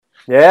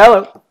Yeah,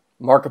 hello.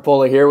 Marco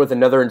Polo here with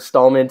another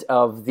installment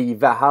of the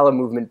Valhalla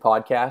Movement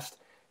podcast.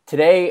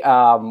 Today,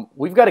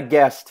 we've got a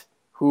guest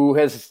who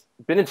has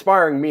been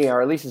inspiring me,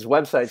 or at least his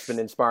website's been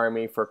inspiring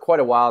me for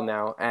quite a while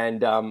now.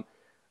 And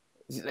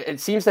it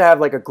seems to have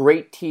like a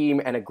great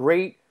team and a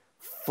great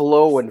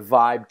flow and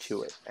vibe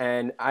to it.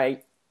 And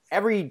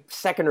every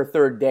second or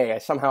third day, I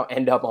somehow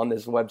end up on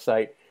this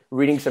website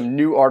reading some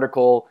new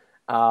article,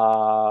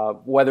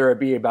 whether it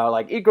be about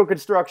like eco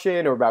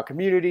construction or about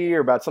community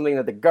or about something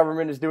that the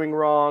government is doing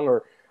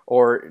wrong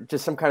or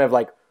just some kind of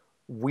like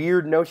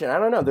weird notion. I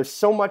don't know. There's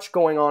so much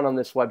going on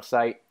this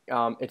website.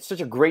 It's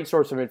such a great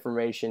source of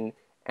information.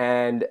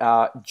 And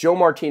Joe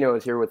Martino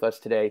is here with us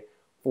today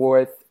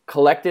with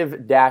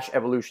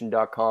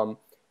collective-evolution.com.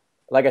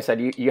 Like I said,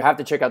 you have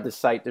to check out this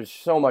site. There's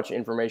so much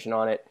information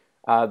on it.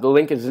 The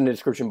link is in the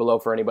description below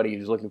for anybody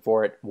who's looking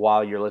for it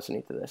while you're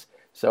listening to this.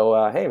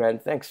 So, hey, man,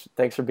 thanks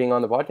for being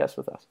on the podcast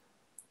with us.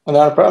 Well,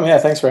 not a problem. Yeah,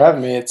 thanks for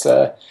having me. It's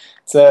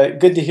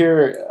good to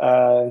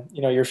hear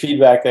your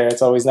feedback there.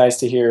 It's always nice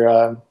to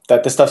hear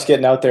that the stuff's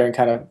getting out there and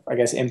kind of, I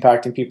guess,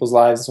 impacting people's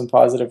lives in some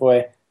positive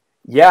way.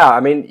 Yeah, I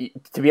mean,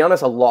 to be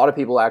honest, a lot of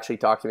people actually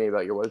talk to me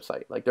about your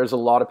website. Like, there's a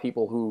lot of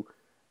people who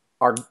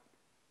are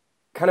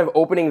kind of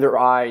opening their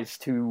eyes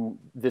to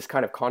this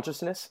kind of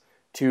consciousness,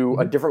 to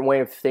a different way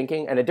of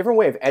thinking and a different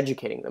way of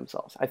educating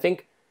themselves. I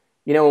think,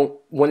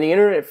 when the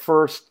internet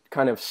first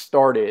kind of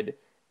started,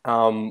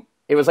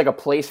 it was like a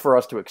place for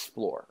us to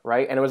explore,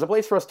 right? And it was a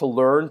place for us to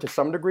learn to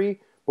some degree,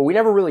 but we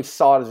never really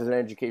saw it as an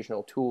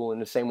educational tool in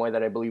the same way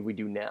that I believe we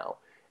do now.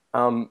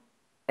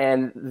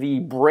 And the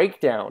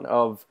breakdown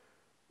of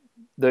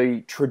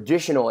the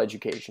traditional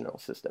educational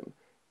system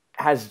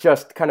has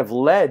just kind of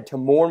led to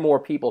more and more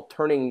people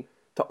turning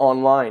to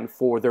online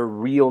for their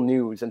real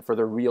news and for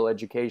their real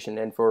education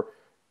and for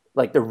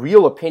like the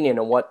real opinion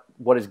on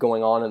what is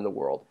going on in the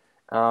world.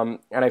 And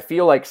I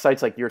feel like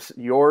sites like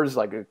yours,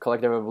 like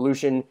Collective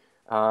Evolution,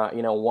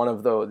 one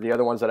of the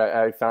other ones that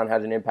I found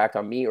had an impact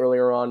on me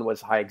earlier on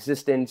was High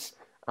Existence.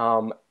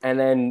 And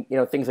then,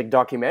 things like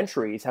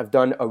documentaries have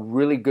done a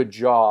really good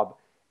job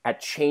at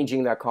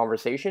changing that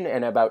conversation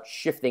and about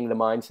shifting the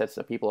mindsets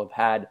that people have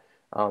had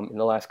in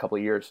the last couple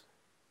of years.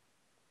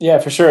 Yeah,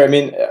 for sure. I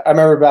mean, I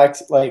remember back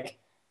like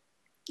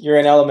you're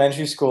in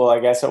elementary school, I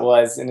guess it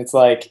was, and it's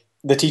like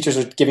the teachers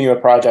are giving you a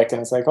project,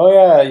 and it's like, oh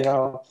yeah,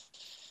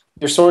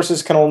 your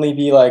sources can only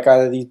be like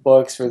either these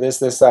books or this,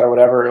 that, or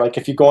whatever. Like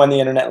if you go on the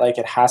internet, like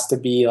it has to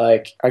be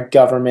like a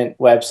government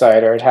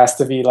website or it has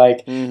to be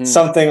like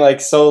something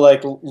like so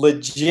like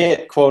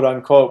legit, quote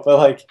unquote. But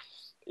like,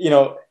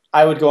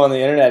 I would go on the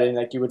internet and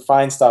like you would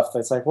find stuff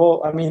that's like,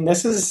 well, I mean,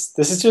 this is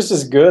just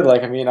as good.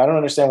 Like, I mean, I don't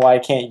understand why I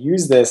can't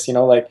use this,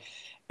 like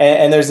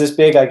and there's this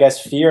big, I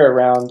guess, fear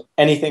around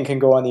anything can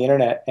go on the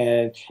internet.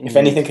 And if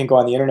anything can go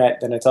on the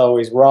internet, then it's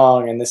always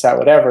wrong and this, that,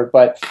 whatever.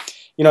 But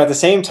at the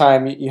same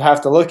time, you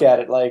have to look at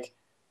it like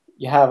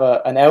you have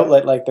an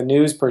outlet like the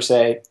news per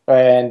se,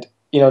 and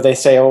they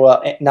say, oh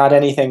well, not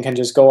anything can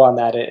just go on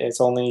that.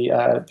 It's only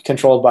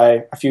controlled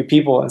by a few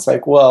people. And it's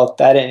like, well,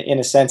 that in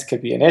a sense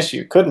could be an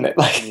issue, couldn't it?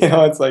 Like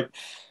it's like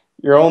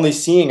you're only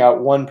seeing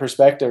out one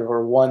perspective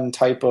or one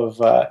type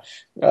of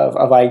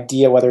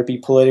idea, whether it be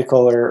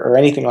political or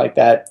anything like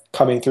that,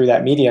 coming through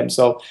that medium.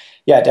 So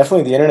yeah,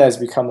 definitely the internet has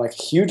become like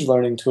a huge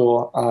learning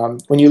tool.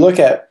 When you look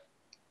at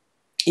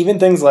even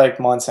things like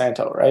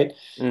Monsanto, right?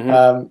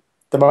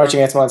 The March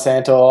Against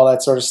Monsanto, all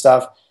that sort of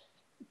stuff.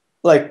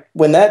 Like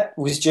when that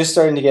was just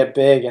starting to get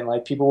big and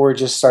like people were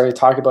just started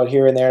talking about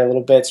here and there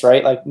little bits,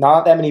 right? Like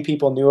not that many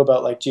people knew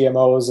about like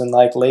GMOs and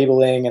like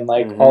labeling and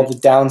like all the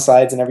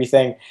downsides and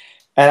everything.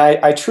 And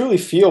I truly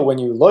feel when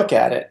you look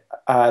at it,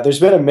 there's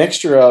been a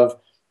mixture of,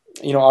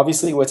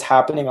 obviously what's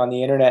happening on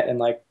the internet and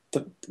like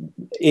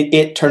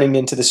it turning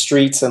into the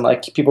streets and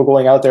like people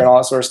going out there and all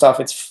that sort of stuff.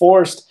 It's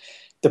forced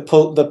the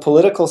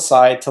political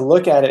side to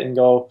look at it and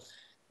go,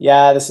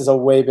 yeah, this is a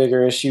way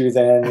bigger issue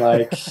than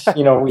like,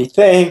 we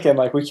think. And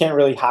like, we can't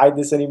really hide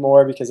this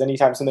anymore because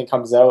anytime something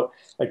comes out,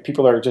 like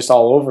people are just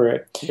all over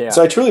it. Yeah.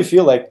 So I truly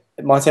feel like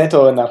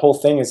Monsanto and that whole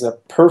thing is a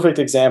perfect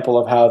example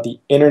of how the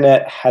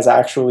internet has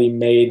actually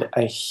made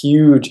a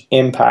huge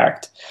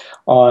impact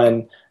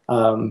on,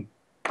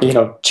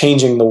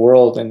 changing the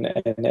world and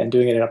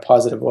doing it in a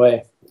positive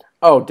way.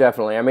 Oh,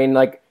 definitely. I mean,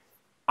 like,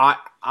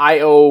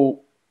 I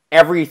owe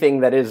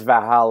everything that is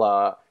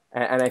Valhalla,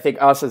 and I think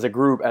us as a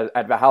group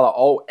at Valhalla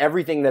owe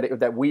everything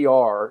that we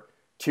are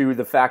to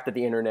the fact that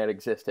the internet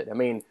existed. I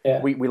mean,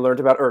 we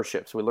learned about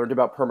earthships, we learned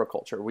about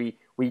permaculture, we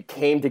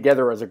came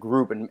together as a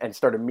group and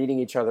started meeting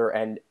each other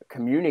and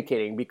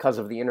communicating because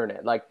of the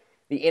internet. Like,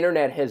 the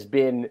internet has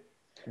been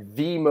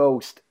the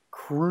most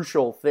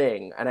crucial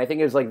thing, and I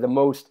think it's like the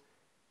most,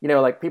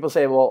 like people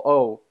say,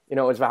 well,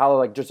 is Valhalla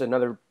like just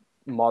another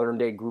modern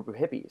day group of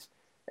hippies?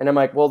 And I'm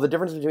like, well, the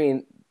difference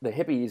between the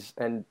hippies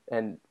and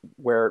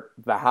where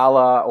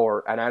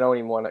Valhalla and I don't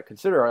even want to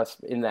consider us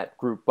in that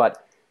group,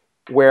 but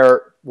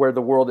where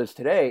the world is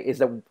today is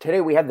that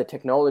today we have the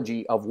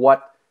technology of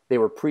what they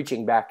were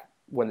preaching back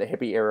when the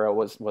hippie era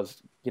was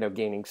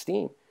gaining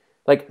steam.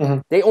 Like,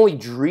 Mhm. they only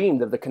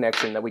dreamed of the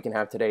connection that we can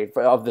have today,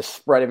 of the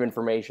spread of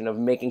information, of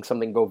making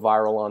something go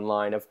viral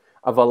online, of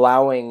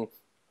allowing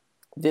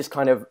this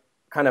kind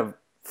of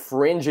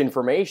fringe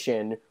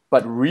information,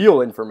 but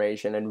real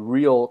information and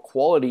real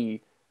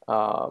quality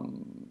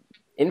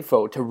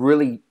info to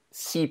really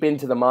seep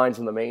into the minds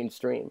of the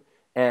mainstream.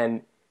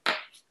 And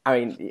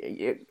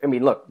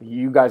look,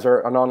 you guys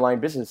are an online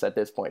business at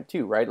this point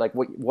too, right? Like,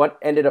 what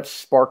ended up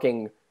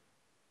starting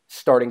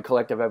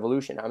Collective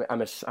Evolution?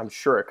 I'm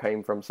sure it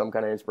came from some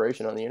kind of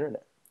inspiration on the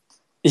internet.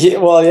 Yeah,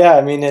 well, yeah.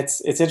 I mean,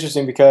 it's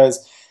interesting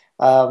because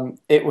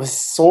it was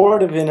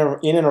sort of in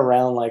and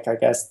around, like, I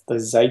guess the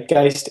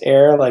Zeitgeist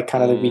era, like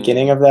kind of the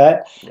beginning Mm, of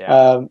that. yeah.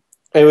 Um,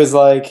 it was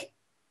like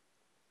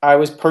I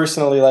was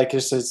personally like,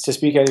 just to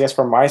speak, I guess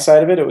from my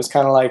side of it, it was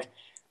kind of like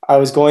I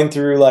was going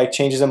through like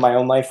changes in my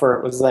own life where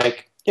it was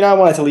like, I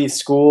wanted to leave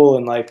school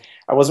and like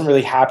I wasn't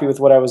really happy with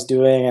what I was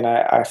doing, and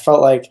I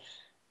felt like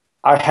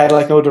I had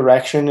like no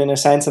direction in a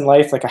sense in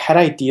life. Like I had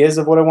ideas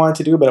of what I wanted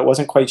to do, but I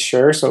wasn't quite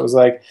sure. So it was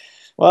like,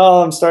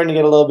 well, I'm starting to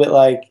get a little bit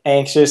like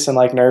anxious and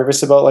like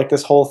nervous about like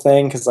this whole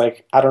thing because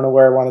like I don't know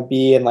where I want to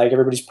be, and like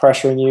everybody's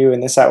pressuring you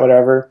and this, that,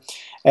 whatever.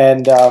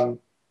 And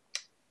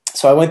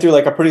so I went through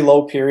like a pretty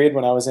low period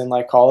when I was in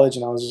like college,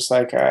 and I was just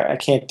like, I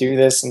can't do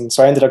this. And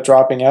so I ended up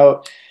dropping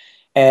out.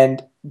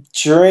 And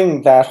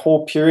during that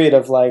whole period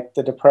of like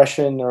the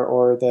depression,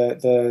 or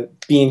the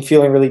being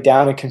feeling really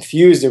down and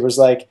confused, it was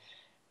like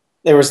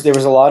there was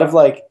a lot of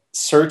like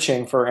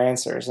searching for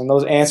answers, and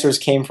those answers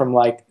came from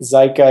like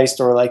Zeitgeist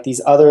or like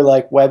these other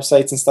like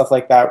websites and stuff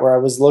like that, where I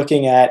was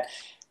looking at,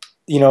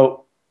 you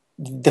know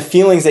the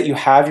feelings that you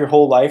have your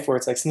whole life where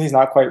it's like something's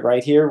not quite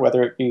right here,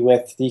 whether it be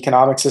with the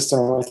economic system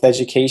or with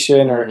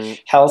education or Mm-hmm.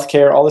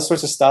 healthcare, all this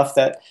sorts of stuff,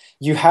 that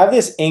you have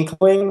this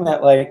inkling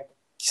that like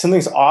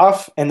something's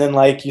off, and then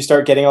like you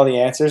start getting all the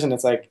answers and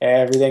it's like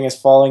everything is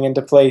falling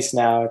into place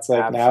now. It's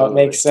like now it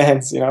Absolutely. makes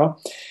sense.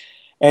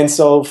 And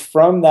so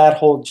from that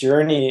whole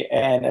journey,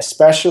 and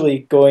especially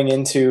going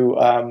into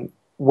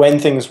when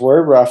things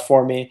were rough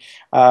for me,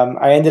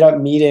 I ended up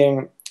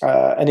meeting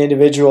an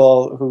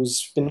individual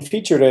who's been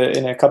featured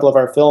in a couple of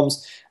our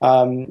films.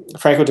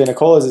 Franco De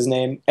Nicola is his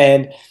name,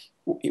 and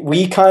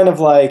we kind of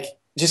like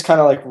just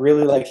kind of like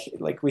really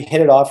like we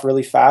hit it off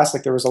really fast.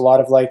 Like there was a lot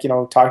of like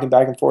talking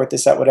back and forth,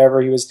 this, that,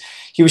 whatever. He was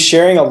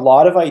sharing a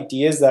lot of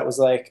ideas that was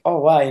like, oh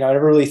wow, I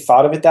never really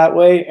thought of it that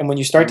way. And when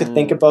you start to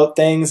think Mm, about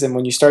things, and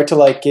when you start to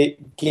like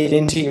get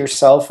into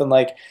yourself and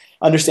like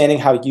understanding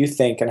how you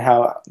think and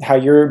how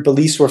your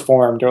beliefs were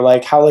formed, or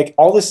like how like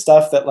all this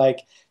stuff that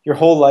like your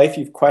whole life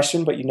you've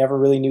questioned but you never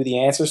really knew the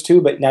answers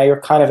to, but now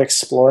you're kind of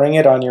exploring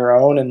it on your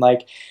own, and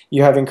like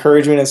you have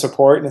encouragement and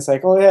support, and it's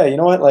like, oh yeah, you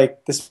know what,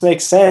 like this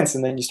makes sense,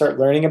 and then you start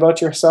learning about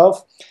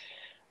yourself.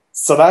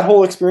 So that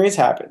whole experience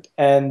happened,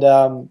 and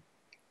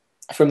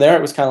from there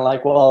it was kind of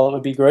like, well, it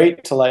would be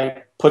great to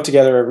like put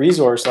together a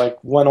resource, like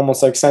one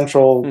almost like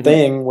central mm-hmm.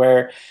 thing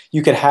where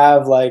you could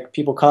have like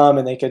people come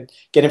and they could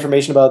get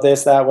information about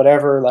this, that,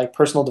 whatever, like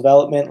personal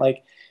development.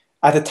 Like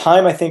at the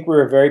time, I think we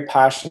were very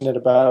passionate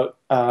about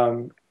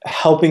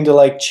helping to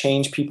like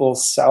change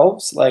people's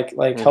selves, like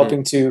Mm-hmm.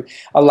 helping to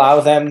allow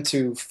them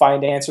to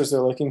find answers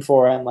they're looking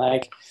for, and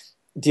like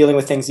dealing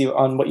with things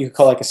on what you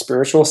call like a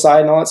spiritual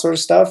side and all that sort of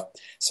stuff.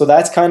 So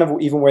that's kind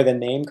of even where the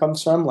name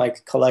comes from.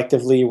 Like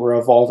collectively, we're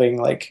evolving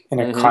like in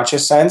a Mm-hmm.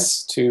 conscious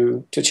sense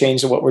to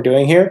change what we're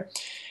doing here.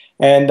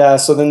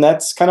 And so then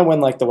that's kind of when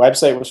like the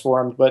website was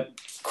formed. But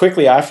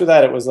quickly after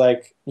that, it was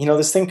like,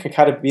 this thing could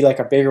kind of be like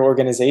a bigger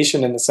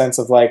organization in the sense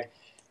of like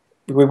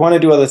we want to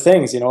do other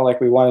things. Like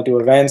we want to do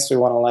events, we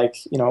want to like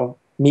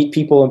meet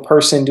people in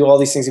person, do all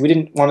these things. We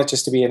didn't want it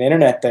just to be an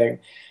internet thing.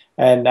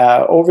 And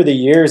over the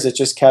years, it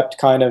just kept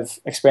kind of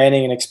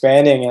expanding and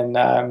expanding.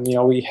 And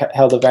we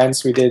held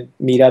events, we did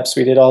meetups,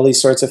 we did all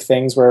these sorts of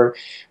things where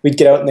we'd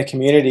get out in the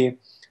community,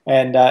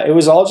 and it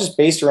was all just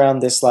based around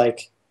this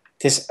like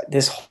this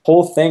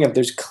whole thing of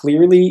there's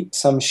clearly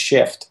some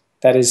shift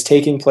that is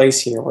taking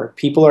place here, where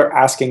people are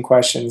asking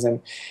questions,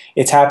 and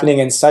it's happening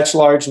in such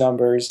large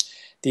numbers.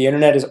 The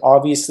internet is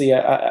obviously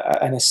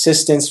an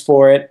assistance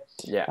for it,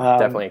 Yeah,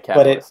 definitely a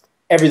but catalyst.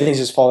 everything's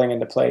just falling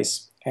into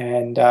place.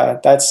 And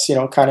that's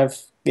kind of,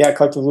 yeah,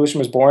 Collective Evolution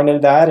was born into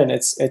that, and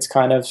it's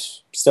kind of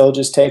still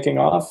just taking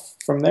off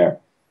from there.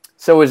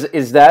 So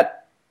is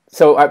that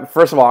so?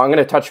 First of all, I'm going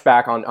to touch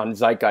back on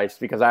Zeitgeist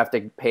because I have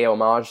to pay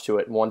homage to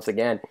it once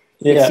again.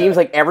 It Yeah, seems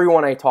like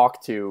everyone I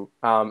talk to,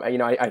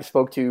 I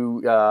spoke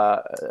to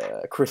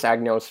Chris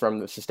Agnos from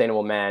the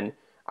Sustainable Man.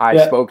 I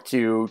yeah, spoke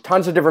to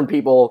tons of different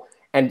people,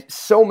 and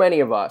so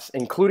many of us,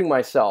 including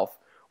myself,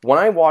 when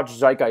I watched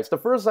Zeitgeist, the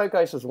first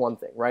Zeitgeist was one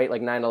thing, right?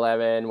 Like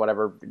 9/11,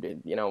 whatever,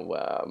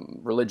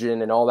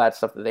 religion and all that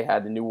stuff that they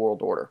had, the New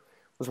World Order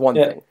was one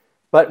yeah. thing.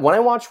 But when I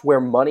watched Where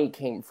Money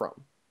Came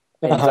From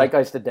and Uh-huh.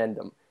 Zeitgeist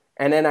Addendum,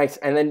 and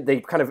then they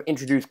kind of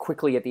introduced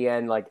quickly at the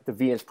end like the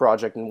Venus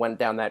Project and went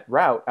down that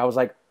route, I was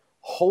like,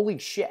 holy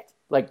shit!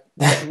 Like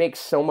that makes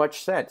so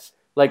much sense.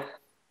 Like,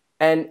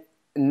 and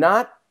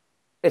not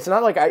it's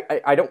not like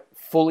I don't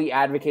fully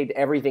advocate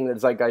everything that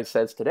Zeitgeist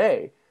says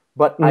today,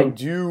 but I Mhm.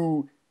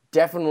 do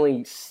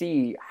definitely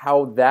see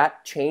how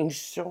that changed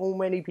so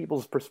many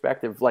people's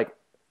perspective, like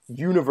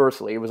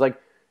universally. It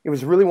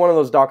was really one of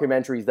those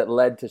documentaries that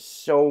led to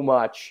so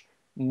much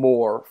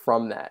more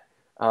from that.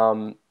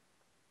 And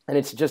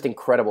it's just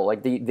incredible.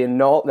 Like the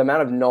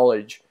amount of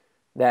knowledge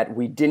that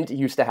we didn't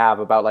used to have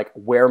about like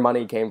where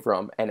money came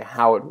from and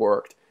how it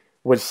worked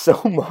was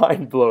so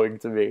mind blowing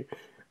to me.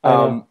 I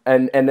know.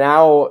 And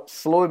now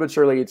slowly but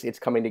surely it's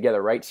coming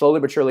together, right? Slowly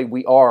but surely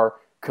we are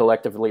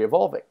collectively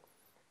evolving.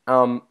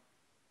 Um,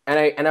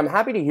 and I'm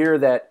happy to hear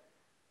that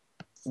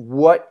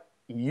what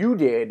you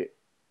did,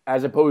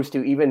 as opposed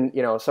to even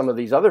some of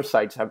these other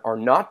sites are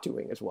not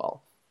doing as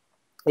well,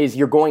 is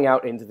you're going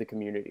out into the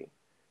community.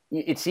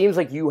 It seems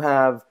like you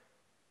have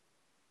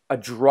a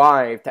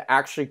drive to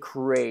actually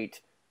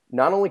create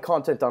not only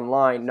content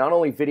online, not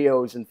only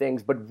videos and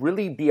things, but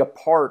really be a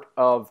part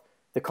of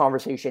the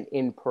conversation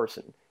in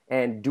person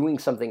and doing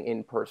something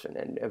in person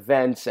and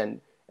events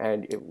and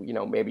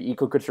maybe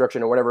eco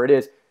construction or whatever it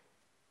is.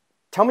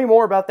 Tell me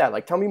more about that.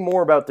 Like, tell me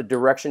more about the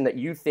direction that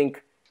you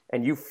think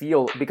and you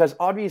feel, because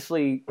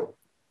obviously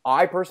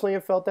I personally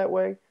have felt that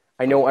way.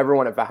 I know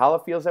everyone at Valhalla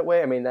feels that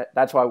way. I mean,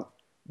 that's why,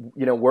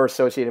 we're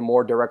associated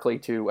more directly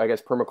to, I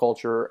guess,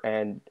 permaculture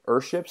and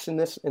earthships in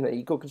the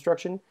eco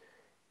construction.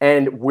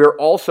 And we're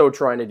also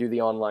trying to do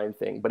the online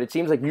thing, but it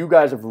seems like you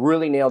guys have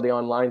really nailed the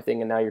online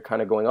thing, and now you're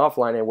kind of going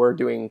offline, and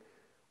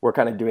we're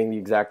kind of doing the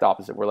exact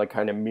opposite. We're like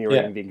kind of Yeah.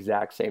 mirroring the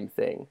exact same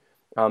thing,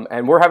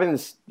 and we're having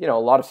this, a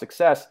lot of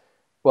success,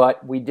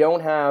 but we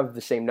don't have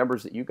the same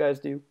numbers that you guys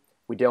do.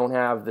 We don't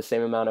have the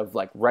same amount of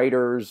like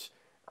writers,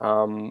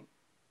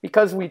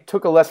 because we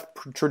took a less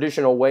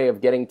traditional way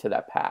of getting to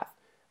that path.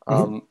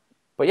 Mhm.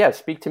 But yeah,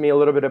 speak to me a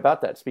little bit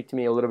about that. Speak to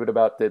me a little bit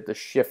about the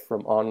shift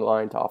from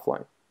online to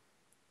offline.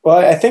 Well,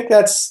 I think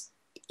that's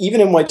even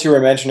in what you were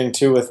mentioning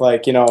too, with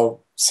like,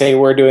 say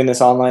we're doing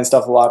this online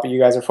stuff a lot, but you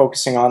guys are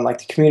focusing on like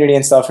the community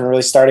and stuff and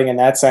really starting in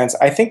that sense.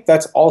 I think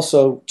that's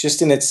also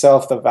just in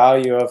itself the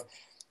value of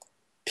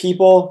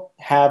people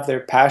have their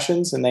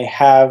passions and they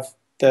have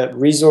the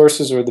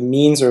resources or the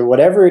means or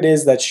whatever it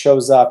is that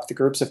shows up, the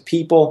groups of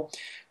people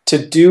to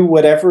do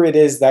whatever it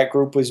is that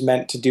group was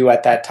meant to do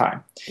at that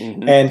time.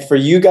 Mm-hmm. And for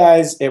you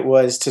guys, it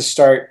was to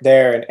start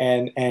there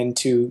and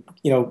to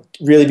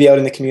really be out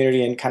in the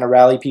community and kind of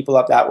rally people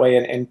up that way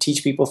and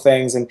teach people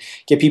things and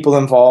get people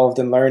involved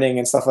and learning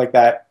and stuff like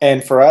that.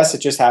 And for us, it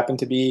just happened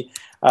to be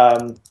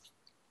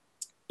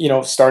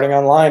starting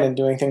online and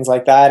doing things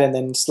like that, and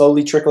then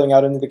slowly trickling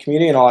out into the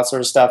community and all that sort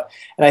of stuff.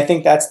 And I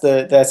think that's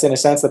in a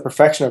sense the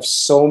perfection of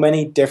so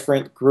many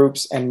different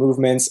groups and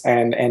movements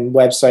and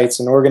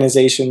websites and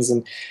organizations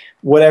and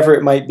whatever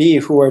it might be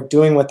who are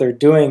doing what they're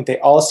doing. They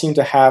all seem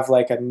to have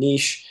like a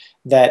niche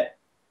that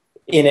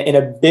in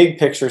a big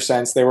picture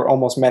sense they were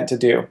almost meant to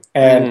do.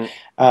 And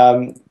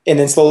and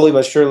then slowly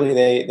but surely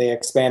they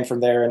expand from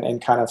there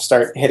and kind of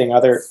start hitting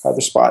other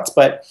spots.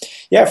 But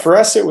yeah, for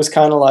us it was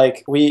kind of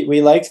like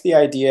we liked the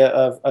idea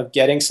of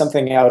getting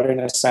something out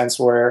in a sense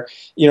where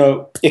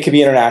it could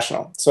be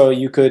international. So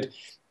you could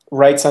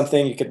write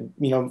something, you could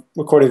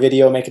record a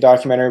video, make a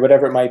documentary,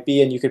 whatever it might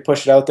be, and you could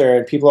push it out there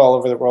and people all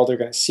over the world are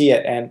going to see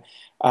it. And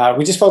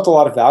we just felt a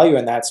lot of value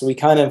in that. So we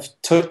kind of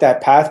took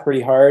that path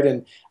pretty hard.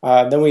 And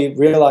then we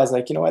realized,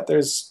 like, what,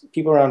 there's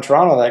people around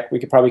Toronto that we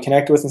could probably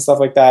connect with and stuff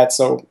like that.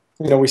 So,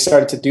 we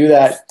started to do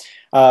that.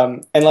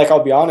 And like,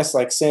 I'll be honest,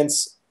 like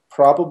since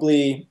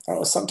probably, I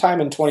don't know,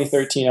 sometime in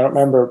 2013, I don't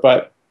remember,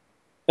 but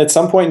at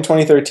some point in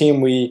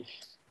 2013, we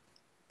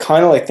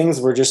kind of like things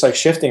were just like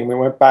shifting. We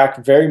went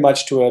back very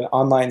much to an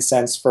online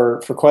sense for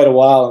quite a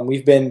while, and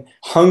we've been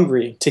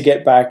hungry to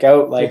get back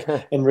out, like,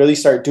 and really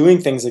start doing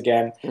things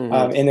again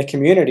in the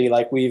community.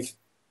 Like we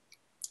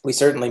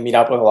certainly meet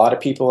up with a lot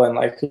of people, and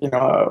like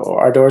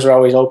our doors are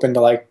always open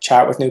to like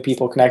chat with new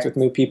people, connect with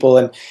new people,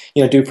 and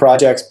do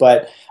projects.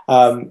 But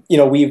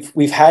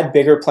we've had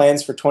bigger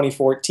plans for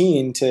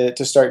 2014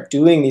 to start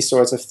doing these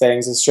sorts of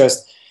things. It's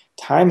just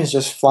time is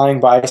just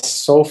flying by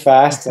so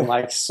fast, and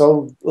like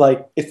so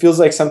like it feels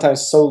like sometimes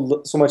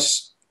so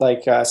much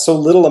like so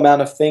little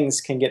amount of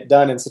things can get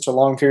done in such a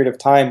long period of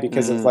time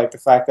because of like the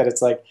fact that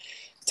it's like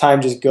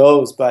time just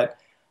goes. But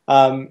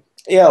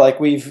yeah, like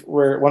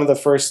we're one of the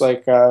first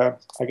like I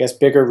guess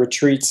bigger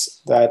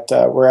retreats that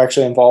we're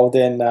actually involved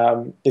in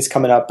is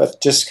coming up, but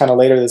just kind of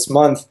later this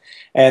month.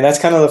 And that's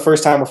kind of the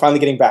first time we're finally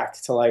getting back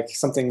to like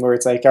something where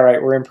it's like, all right,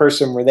 we're in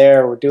person, we're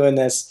there, we're doing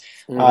this.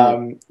 We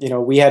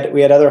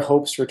had other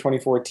hopes for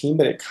 2014,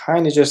 but it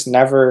kind of just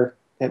never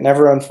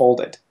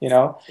unfolded,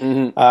 But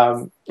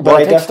Well,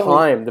 I it takes definitely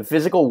time. The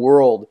physical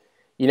world,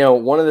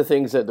 one of the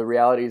things that the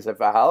realities that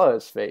Valhalla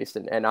has faced,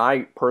 and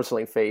I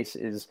personally face,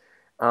 is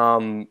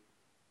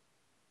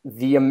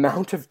the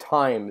amount of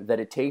time that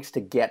it takes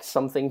to get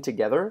something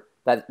together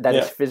that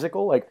is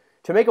physical. Like,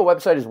 to make a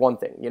website is one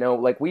thing,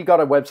 like we got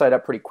a website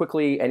up pretty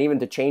quickly, and even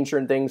to change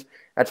certain things,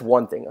 that's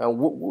one thing.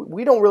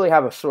 We don't really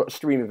have a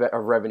stream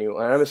of revenue,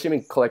 and I'm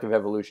assuming Collective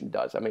Evolution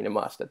does. I mean, it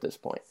must at this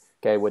point,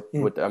 okay, with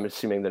I'm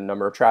assuming the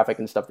number of traffic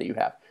and stuff that you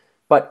have.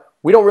 But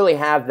we don't really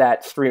have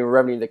that stream of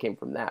revenue that came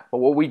from that. But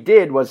what we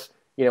did was,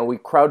 we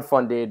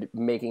crowdfunded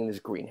making this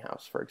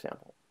greenhouse, for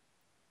example.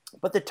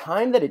 But the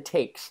time that it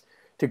takes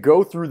to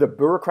go through the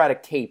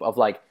bureaucratic tape of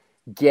like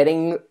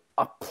getting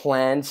a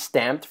plan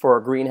stamped for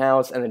a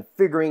greenhouse and then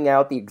figuring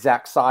out the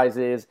exact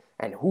sizes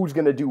and who's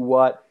going to do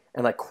what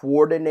and like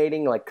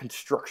coordinating like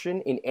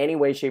construction in any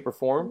way, shape, or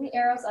form. The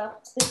arrows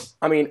up.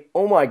 I mean,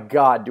 oh my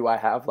God, do I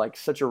have like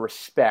such a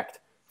respect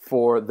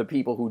for the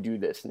people who do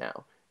this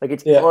now. Like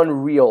it's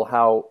unreal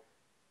how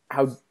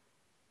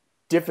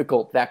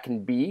difficult that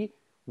can be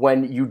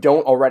when you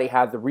don't already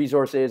have the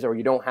resources, or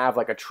you don't have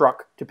like a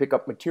truck to pick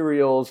up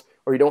materials,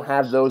 or you don't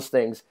have those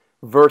things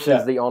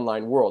versus the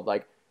online world.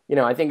 Like,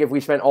 I think if we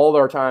spent all of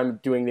our time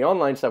doing the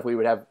online stuff, we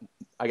would have,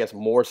 I guess,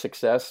 more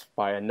success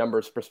by a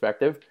numbers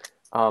perspective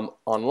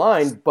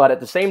online. But at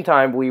the same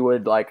time, we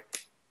wouldn't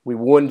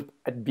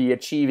be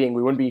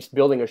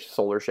building a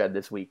solar shed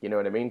this week. You know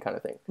what I mean? Kind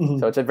of thing. Mm-hmm.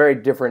 So it's a very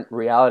different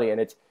reality, and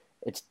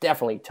it's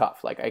definitely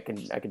tough. Like I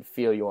can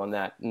feel you on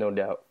that, no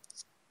doubt.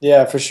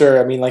 Yeah, for sure.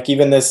 I mean, like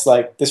even this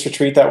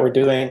retreat that we're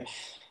doing,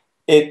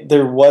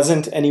 there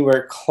wasn't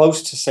anywhere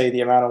close to say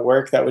the amount of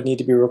work that would need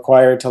to be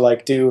required to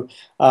like do,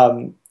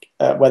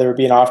 whether it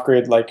be an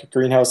off-grid like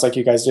greenhouse like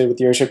you guys did with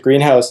the Airship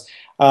greenhouse,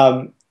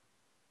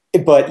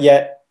 but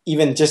yet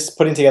even just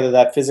putting together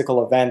that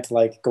physical event,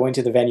 like going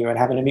to the venue and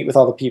having to meet with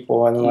all the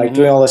people and like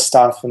doing all this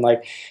stuff and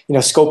like,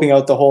 scoping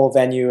out the whole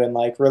venue and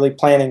like really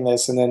planning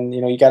this. And then,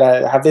 you got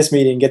to have this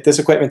meeting, get this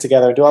equipment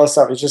together, do all this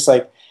stuff. It's just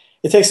like,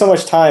 it takes so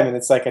much time, and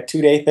it's like a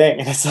 2-day thing,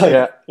 and it's like,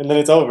 and then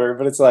it's over.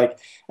 But it's like,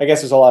 I guess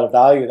there's a lot of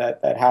value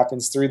that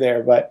happens through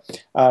there.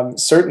 But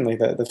certainly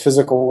the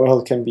physical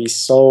world can be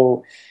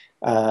so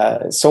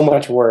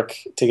much work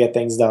to get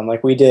things done.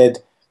 Like we did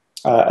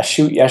a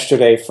shoot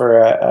yesterday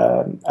for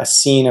a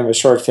scene of a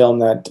short film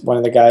that one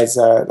of the guys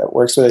that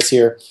works with us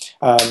here,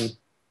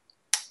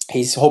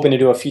 he's hoping to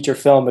do a feature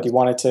film, but he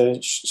wanted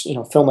to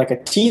film like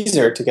a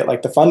teaser to get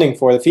like the funding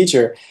for the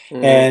feature.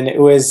 And it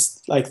was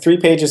like 3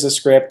 pages of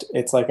script.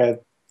 It's like a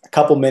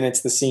couple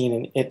minutes the scene,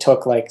 and it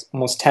took like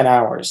almost 10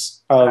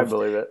 hours of I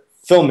believe it.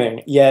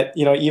 Filming. Yet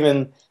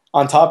even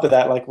on top of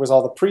that, like was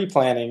all the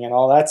pre-planning and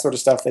all that sort of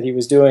stuff that he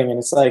was doing. And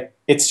it's like,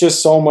 it's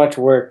just so much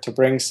work to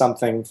bring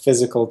something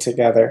physical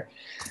together,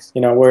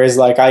 whereas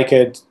like I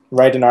could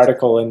write an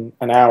article in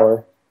an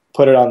hour,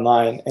 put it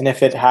online, and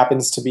if it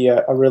happens to be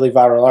a really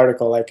viral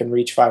article, I can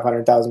reach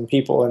 500,000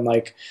 people in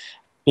like,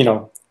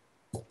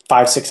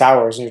 5-6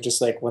 hours, and you're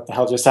just like, what the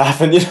hell just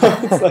happened?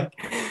 It's like,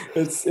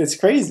 it's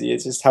crazy.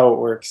 It's just how it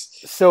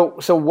works. So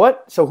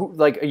who,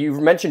 like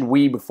you've mentioned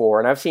we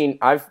before, and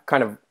I've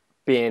kind of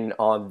been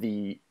on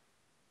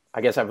I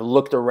guess I've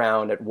looked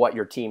around at what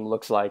your team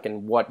looks like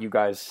and what you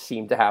guys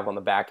seem to have on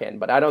the back end,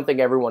 but I don't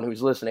think everyone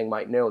who's listening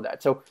might know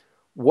that. So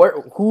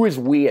who is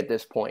we at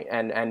this point,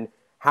 and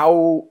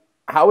how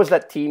has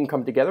that team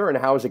come together, and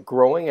how is it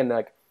growing? And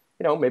like,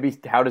 maybe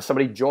how does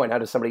somebody join? How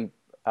does somebody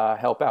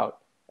help out?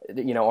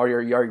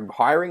 Are you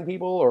hiring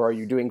people, or are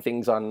you doing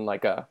things on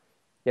like how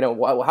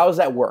does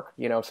that work?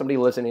 Somebody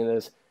listening to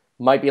this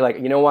might be like,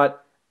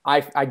 what?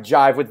 I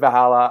jive with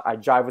Valhalla. I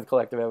jive with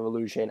Collective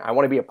Evolution. I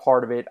want to be a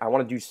part of it. I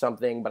want to do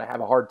something, but I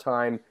have a hard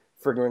time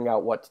figuring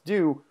out what to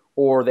do.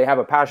 Or they have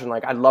a passion,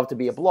 like I'd love to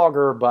be a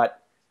blogger, but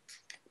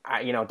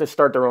to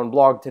start their own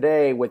blog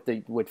today with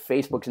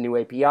Facebook's new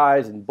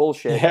APIs and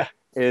bullshit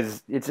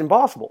it's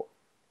impossible.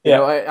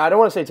 I don't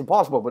want to say it's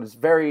impossible, but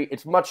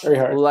it's much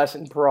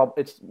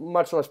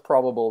less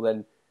probable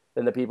than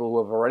the people who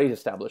have already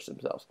established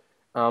themselves.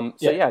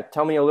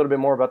 Tell me a little bit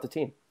more about the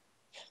team.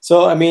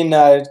 So, I mean,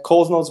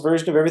 Cole's Notes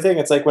version of everything,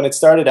 it's like when it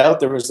started out,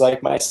 there was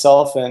like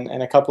myself and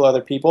a couple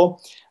other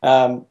people.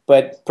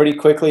 But pretty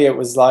quickly it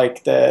was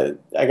like I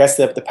guess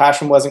the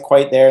passion wasn't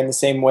quite there in the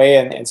same way.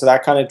 And so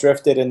that kind of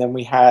drifted. And then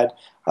we had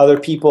other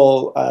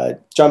people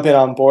jump in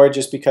on board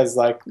just because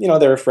like, they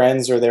were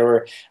friends or they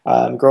were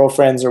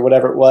girlfriends or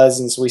whatever it was.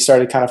 And so we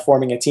started kind of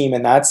forming a team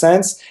in that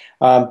sense.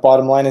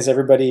 Bottom line is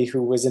everybody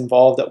who was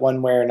involved at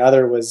one way or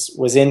another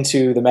was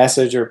into the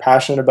message or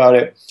passionate about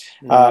it.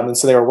 And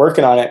so they were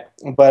working on it.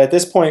 But at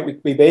this point,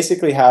 we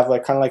basically have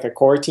like kind of like a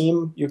core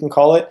team, you can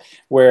call it,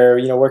 where,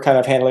 we're kind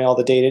of handling all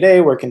the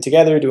day-to-day, working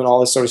together, doing all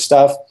this sort of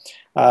stuff,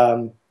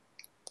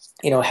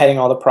 heading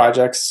all the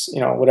projects,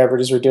 whatever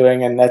it is we're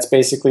doing. And that's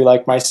basically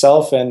like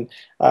myself and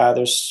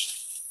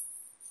there's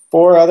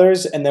 4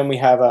 others. And then we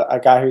have a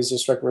guy who's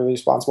just like really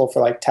responsible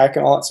for like tech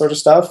and all that sort of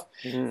stuff.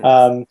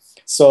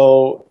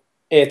 So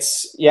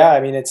it's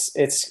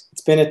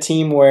been a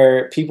team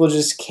where people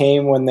just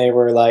came when they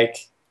were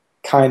like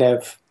kind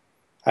of,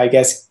 I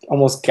guess,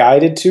 almost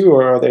guided to,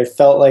 or they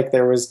felt like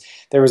there was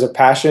a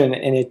passion,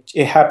 and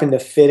it happened to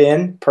fit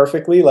in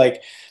perfectly.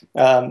 Like,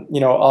 it'd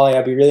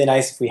be really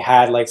nice if we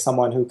had like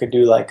someone who could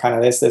do like kind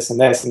of this, and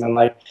this, and then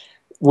like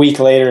week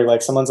later,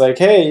 like someone's like,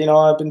 hey,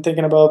 I've been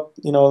thinking about,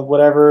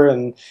 whatever,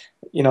 and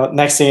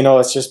next thing you know,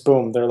 it's just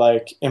boom, they're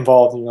like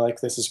involved, and you're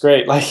like, this is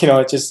great. Like,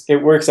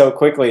 it works out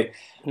quickly.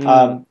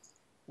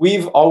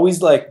 We've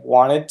always like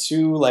wanted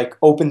to like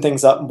open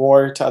things up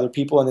more to other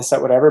people in the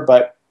set, whatever,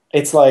 but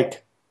it's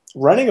like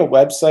running a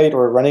website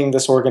or running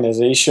this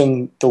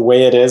organization the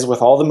way it is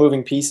with all the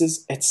moving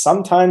pieces, it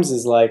sometimes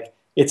is like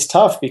it's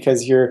tough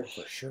because For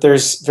sure.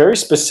 there's very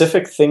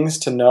specific things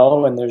to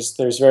know, and there's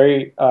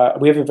very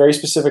we have a very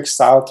specific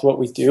style to what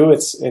we do.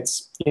 It's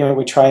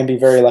we try and be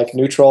very like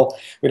neutral.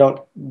 We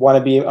don't want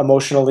to be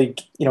emotionally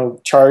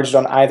charged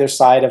on either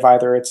side of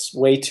either it's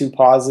way too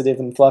positive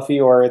and fluffy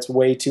or it's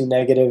way too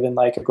negative and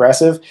like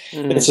aggressive.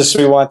 It's Mm-hmm. just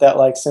we want that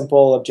like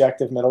simple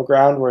objective middle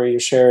ground where you're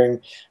sharing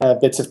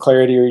bits of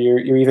clarity, or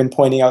you're even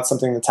pointing out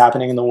something that's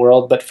happening in the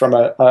world, but from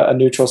a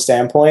neutral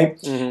standpoint.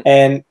 Mm-hmm.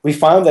 And we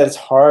found that it's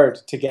hard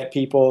to get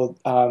people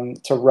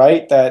to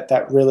write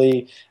that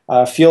really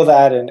feel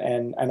that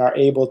and are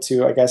able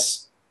to, I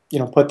guess,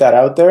 put that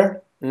out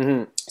there.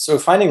 Mm-hmm. So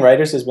finding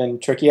writers has been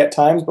tricky at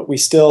times, but we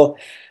still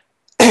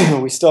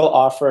we still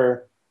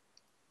offer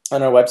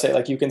on our website,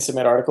 like you can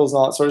submit articles and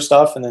all that sort of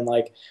stuff, and then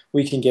like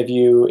we can give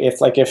you, if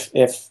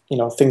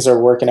things are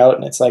working out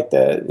and it's like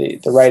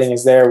the writing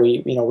is there,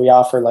 we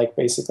offer like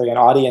basically an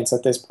audience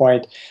at this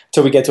point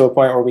till we get to a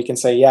point where we can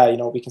say, yeah,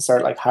 we can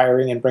start like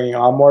hiring and bringing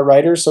on more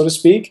writers, so to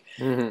speak.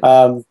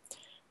 Mm-hmm.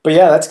 But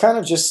yeah, that's kind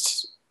of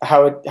just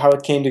how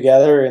it came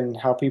together and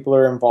how people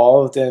are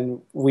involved,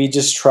 and we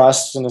just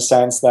trust in a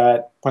sense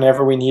that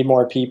whenever we need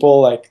more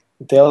people, like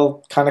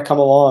they'll kind of come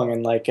along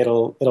and like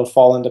it'll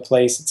fall into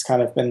place. It's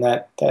kind of been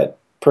that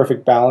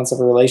perfect balance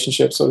of a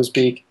relationship, so to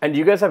speak. And do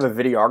you guys have a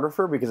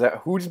videographer? Because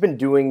who's been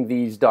doing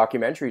these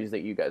documentaries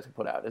that you guys have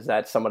put out? Is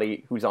that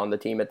somebody who's on the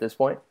team at this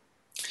point?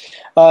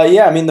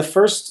 Yeah, I mean the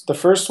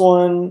first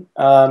one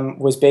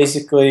was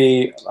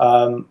basically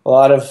a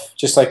lot of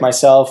just like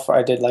myself.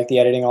 I did like the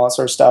editing, all that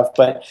sort of stuff.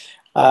 But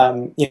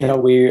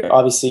we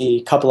obviously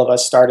a couple of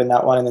us starred in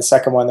that one. And the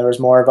second one, there was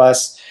more of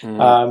us.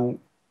 Mm-hmm.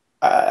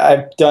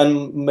 I've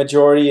done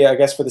majority, I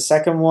guess, for the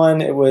second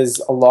one. It was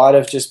a lot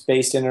of just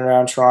based in and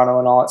around Toronto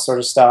and all that sort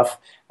of stuff.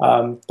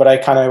 But I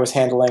kind of was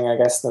handling, I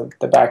guess,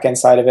 the back end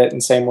side of it,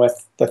 and same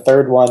with the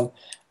third one.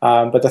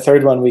 But the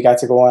third one, we got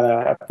to go on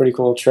a pretty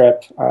cool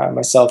trip.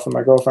 Myself and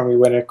my girlfriend, we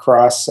went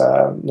across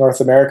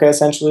North America,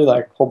 essentially,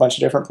 like a whole bunch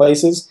of different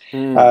places,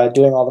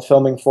 doing all the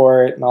filming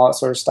for it and all that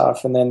sort of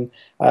stuff. And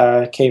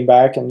then came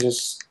back and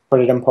just put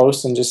it in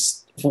post and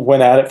just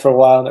went at it for a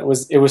while. And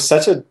it was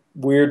such a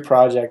weird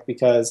project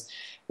because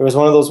it was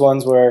one of those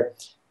ones where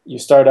you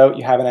start out,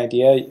 you have an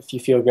idea, if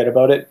you feel good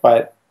about it,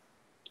 but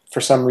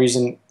for some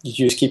reason you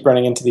just keep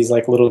running into these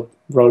like little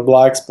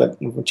roadblocks, but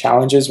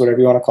challenges, whatever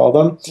you want to call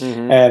them.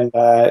 Mm-hmm.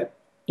 And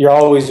you're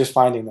always just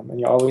finding them and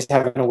you're always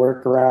having to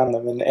work around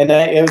them. And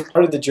it was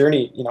part of the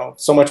journey.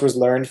 So much was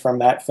learned from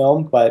that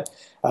film, but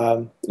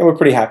we're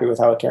pretty happy with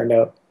how it turned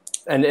out.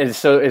 And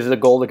so is the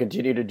goal to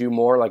continue to do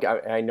more? Like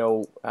I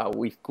know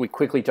we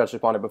quickly touched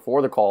upon it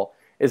before the call.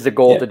 Is the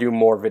goal to do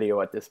more video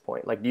at this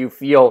point? Like, do you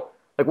feel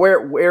like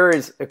where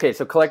is okay?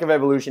 So Collective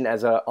Evolution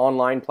as an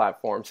online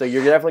platform. So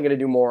you're definitely going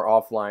to do more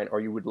offline,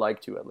 or you would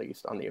like to at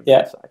least on the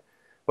event side.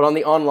 But on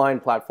the online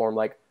platform,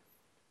 like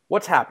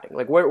what's happening?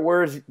 Like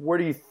where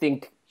do you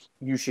think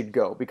you should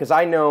go? Because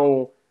I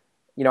know,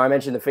 I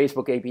mentioned the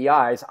Facebook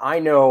APIs. I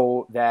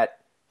know that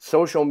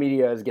social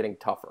media is getting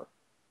tougher,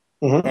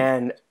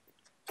 and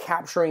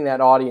capturing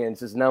that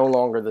audience is no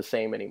longer the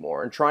same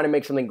anymore. And trying to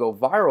make something go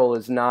viral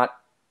is not.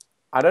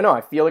 I don't know.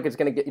 I feel like it's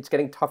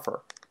getting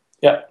tougher.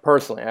 Yeah.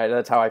 Personally,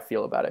 that's how I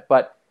feel about it.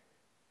 But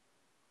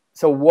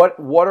so what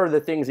are the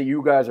things that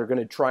you guys are going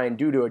to try and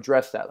do to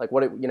address that? Like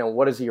what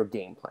is your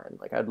game plan?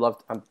 Like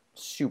I'm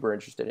super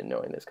interested in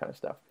knowing this kind of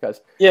stuff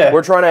because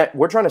we're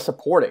trying to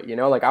support it,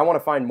 like I want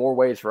to find more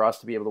ways for us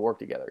to be able to work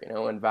together,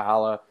 and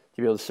Valhalla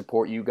to be able to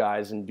support you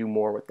guys and do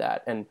more with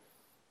that. And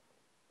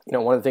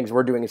one of the things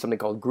we're doing is something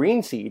called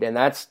Green Seed, and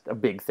that's a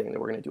big thing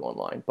that we're going to do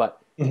online. But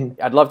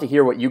I'd love to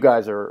hear what you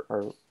guys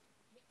are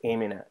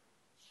aiming at.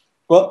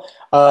 Well,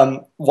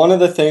 one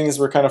of the things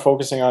we're kind of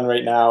focusing on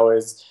right now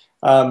is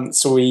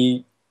so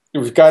we've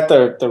got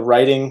the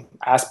writing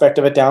aspect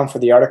of it down for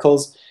the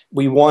articles.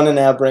 We want to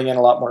now bring in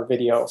a lot more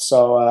video.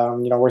 So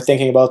we're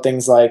thinking about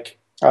things like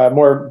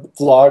more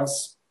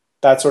vlogs,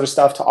 that sort of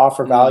stuff to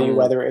offer value,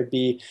 whether it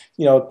be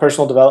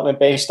personal development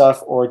based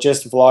stuff or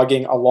just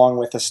vlogging along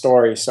with the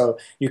story. So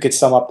you could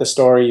sum up the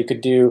story, you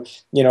could do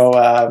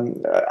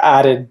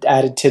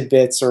added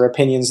tidbits or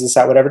opinions, this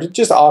that whatever, to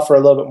just offer a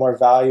little bit more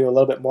value, a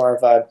little bit more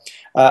of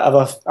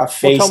a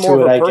face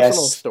to it, I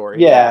guess.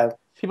 Story. Yeah.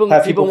 People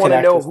want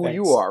to know who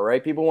you are,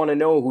 right? People want to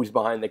know who's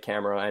behind the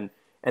camera,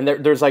 and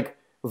there's like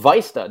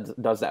Vice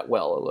does that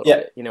well a little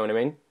bit. You know what I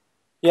mean?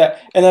 Yeah,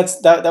 and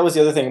that was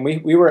the other thing.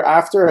 We were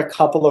after a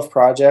couple of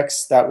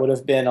projects that would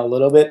have been a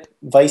little bit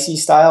Vicey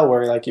style,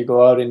 where like you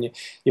go out and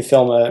you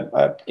film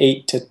a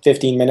 8 to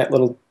 15 minute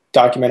little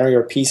documentary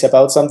or piece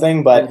about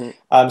something, but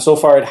so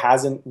far it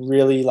hasn't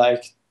really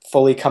like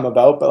fully come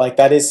about. But like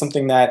that is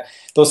something that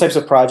those types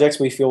of projects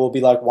we feel will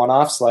be like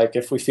one-offs. Like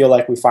if we feel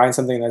like we find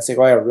something that's like,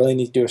 oh, I really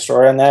need to do a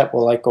story on that,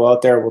 we'll like go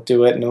out there, we'll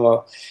do it, and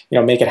we'll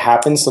make it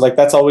happen. So like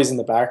that's always in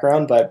the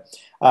background, but.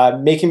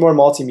 Making more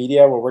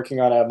multimedia. We're working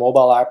on a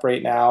mobile app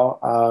right now.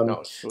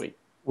 Oh, sweet.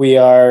 We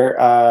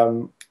are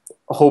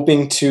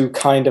hoping to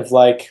kind of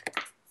like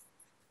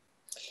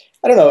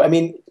I don't know. I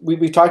mean,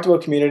 we've talked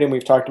about community and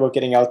we've talked about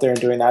getting out there and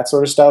doing that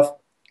sort of stuff.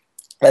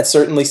 That's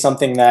certainly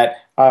something that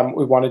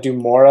we want to do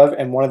more of.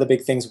 And one of the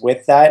big things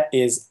with that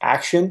is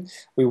action.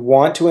 We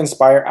want to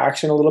inspire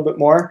action a little bit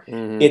more.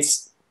 Mm-hmm.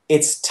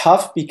 It's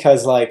tough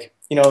because, like,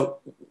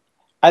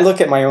 I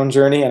look at my own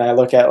journey and I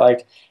look at,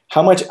 like,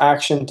 how much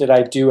action did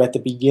I do at the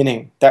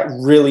beginning that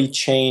really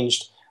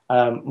changed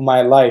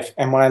my life.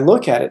 And when I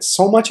look at it,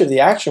 so much of the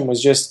action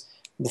was just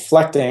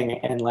reflecting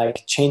and,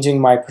 like, changing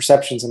my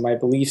perceptions and my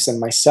beliefs and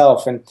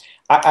myself. And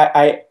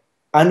I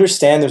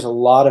understand there's a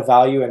lot of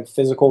value in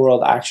physical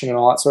world action and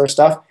all that sort of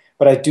stuff,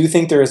 but I do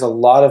think there is a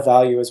lot of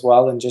value as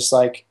well in just,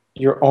 like,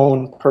 your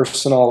own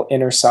personal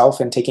inner self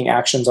and taking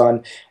actions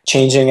on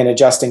changing and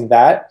adjusting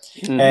that.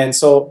 Mm-hmm. And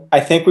so I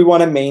think we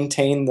want to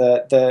maintain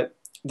the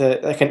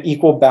like an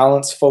equal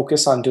balance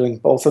focus on doing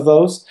both of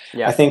those.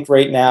 Yeah. I think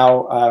right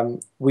now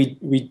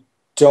we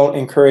don't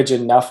encourage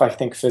enough, I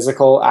think,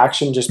 physical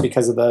action just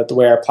because of the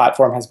way our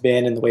platform has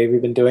been and the way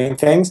we've been doing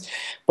things.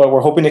 But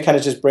we're hoping to kind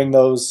of just bring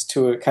those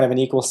to a kind of an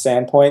equal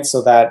standpoint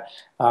so that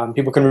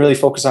people can really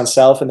focus on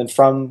self. And then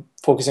from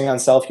focusing on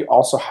self, you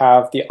also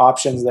have the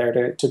options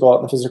there to go out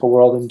in the physical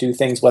world and do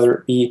things, whether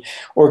it be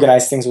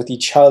organize things with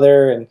each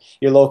other and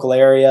your local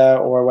area,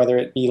 or whether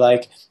it be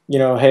like,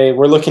 hey,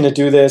 we're looking to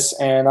do this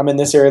and I'm in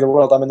this area of the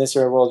world, I'm in this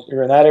area of the world,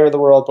 you're in that area of the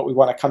world, but we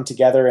want to come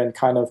together and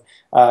kind of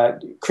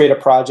create a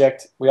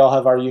project. We all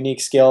have our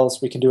unique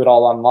skills. We can do it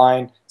all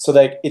online. So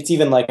that it's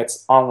even like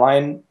it's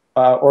online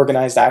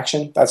organized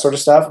action, that sort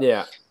of stuff.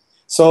 Yeah.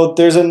 So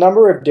there's a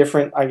number of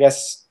different, I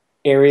guess,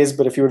 areas,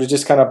 but if you were to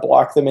just kind of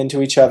block them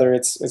into each other,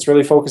 it's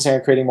really focusing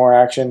on creating more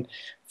action,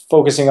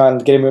 focusing on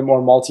getting a bit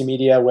more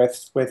multimedia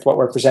with what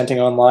we're presenting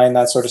online,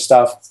 that sort of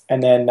stuff.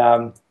 And then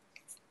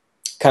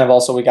kind of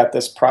also we got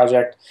this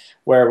project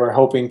where we're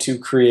hoping to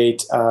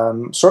create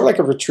sort of like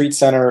a retreat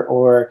center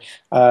or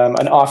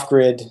an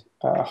off-grid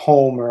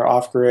home or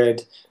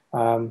off-grid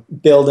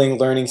building,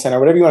 learning center,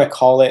 whatever you want to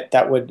call it,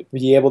 that would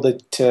be able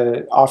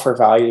to offer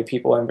value to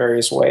people in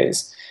various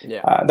ways.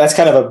 Yeah. That's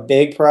kind of a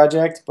big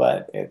project,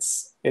 but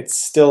it's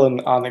still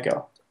on the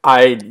go.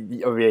 I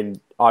mean,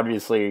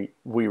 obviously,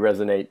 we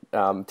resonate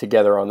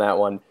together on that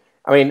one.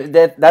 I mean,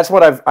 that's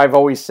what I've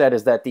always said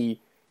is that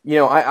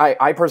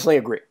I personally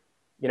agree.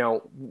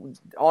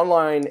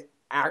 Online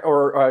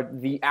or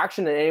the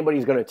action that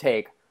anybody's going to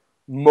take,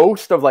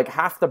 most of like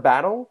half the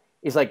battle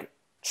is like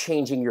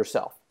changing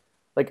yourself,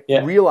 like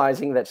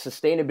realizing that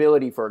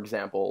sustainability, for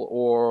example,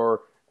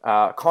 or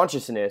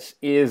consciousness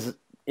is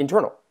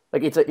internal.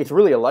 Like it's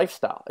really a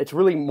lifestyle. It's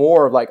really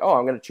more of like, oh,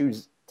 I'm going to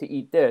choose to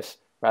eat this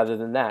rather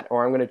than that,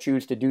 or I'm going to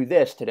choose to do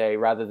this today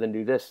rather than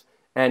do this.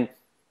 And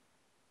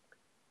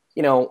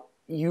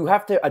you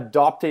have to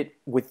adopt it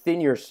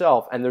within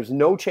yourself, and there's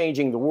no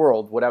changing the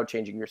world without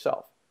changing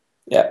yourself.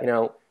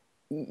 Yeah.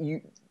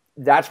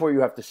 That's where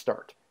you have to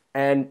start.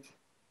 And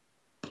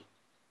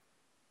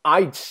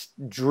I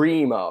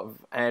dream of,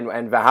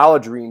 and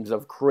Valhalla dreams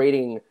of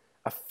creating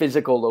a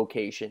physical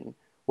location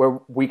where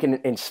we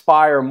can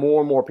inspire more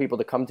and more people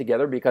to come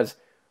together because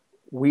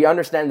we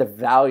understand the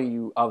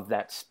value of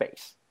that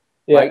space,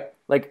 right?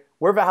 Like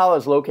where Valhalla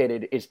is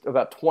located is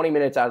about 20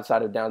 minutes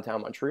outside of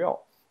downtown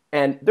Montreal.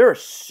 And there are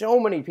so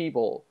many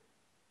people,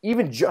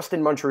 even just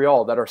in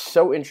Montreal, that are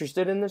so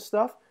interested in this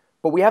stuff,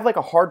 but we have like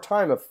a hard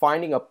time of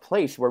finding a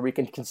place where we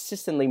can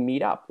consistently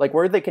meet up, like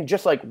where they can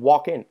just like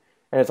walk in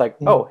and it's like,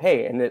 oh,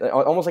 hey, and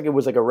almost like it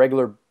was like a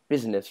regular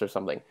business or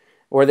something,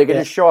 where they can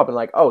just show up and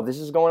like, oh, this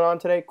is going on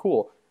today,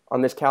 cool,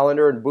 on this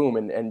calendar, and boom,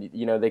 and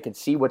they can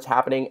see what's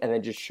happening and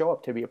then just show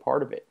up to be a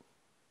part of it.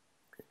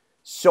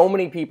 So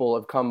many people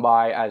have come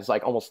by as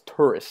like almost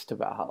tourists to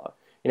Valhalla.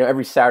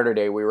 Every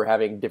Saturday we were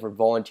having different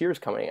volunteers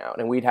coming out,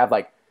 and we'd have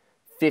like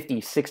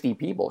 50, 60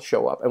 people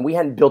show up, and we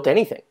hadn't built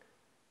anything.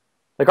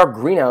 Like our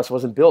greenhouse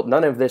wasn't built.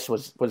 None of this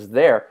was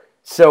there.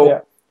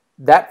 So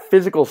that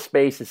physical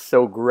space is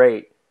so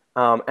great.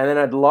 And then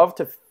I'd love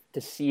to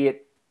see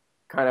it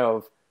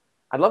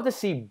I'd love to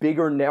see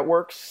bigger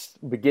networks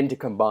begin to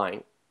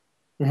combine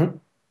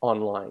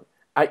online.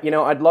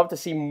 I'd love to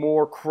see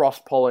more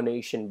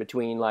cross-pollination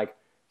between like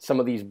some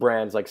of these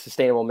brands, like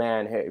Sustainable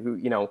Man,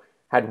 who,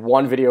 had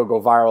one video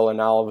go viral and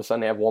now all of a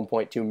sudden they have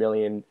 1.2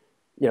 million,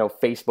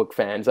 Facebook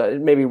fans.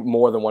 Maybe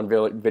more than one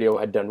video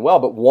had done well,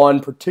 but one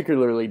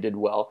particularly did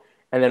well.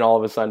 And then all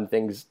of a sudden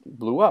things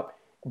blew up.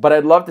 But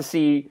I'd love to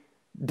see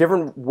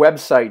different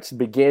websites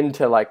begin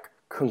to like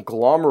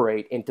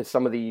conglomerate into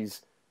some of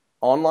these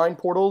online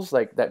portals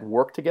like that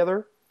work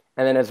together.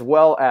 And then as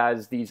well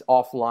as these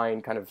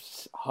offline kind of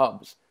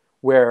hubs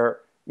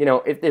where,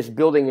 if this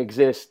building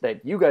exists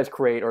that you guys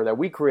create or that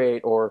we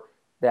create or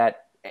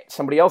that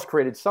somebody else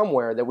created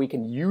somewhere, that we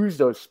can use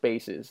those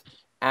spaces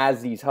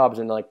as these hubs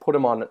and like put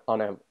them on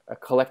a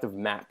collective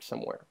map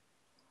somewhere.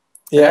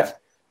 Yeah.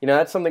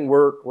 That's something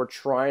we're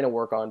trying to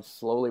work on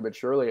slowly but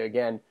surely,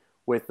 again,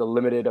 with the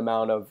limited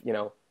amount of,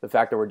 the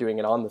fact that we're doing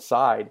it on the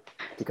side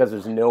because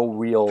there's no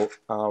real,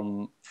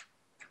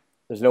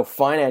 there's no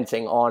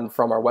financing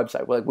from our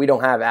website. Like we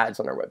don't have ads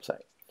on our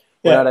website.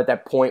 We're not at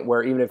that point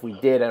where even if we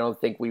did, I don't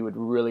think we would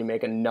really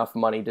make enough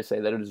money to say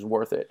that it is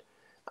worth it.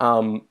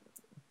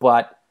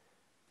 But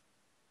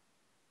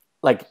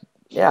like,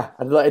 yeah,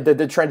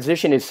 the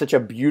transition is such a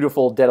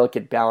beautiful,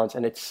 delicate balance,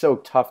 and it's so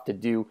tough to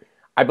do.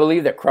 I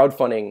believe that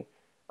crowdfunding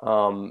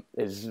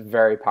is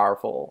very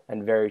powerful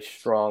and very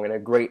strong, and a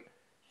great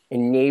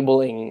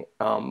enabling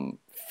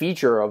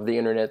feature of the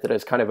internet that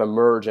has kind of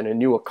emerged, and a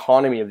new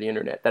economy of the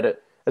internet that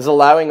it is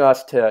allowing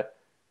us to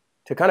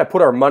kind of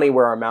put our money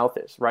where our mouth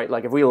is, right?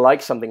 Like if we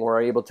like something,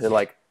 we're able to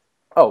like,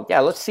 oh yeah,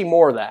 let's see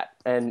more of that,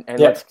 and Yeah.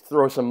 let's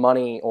throw some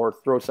money or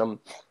throw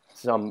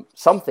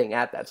something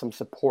at that, some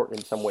support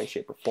in some way,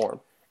 shape, or form.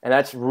 And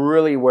that's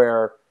really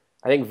where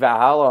I think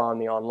Valhalla, on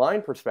the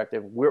online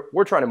perspective,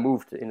 we're trying to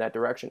move in that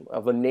direction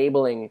of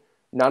enabling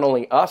not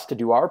only us to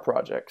do our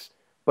projects,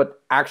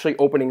 but actually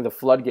opening the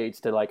floodgates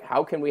to like,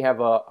 how can we have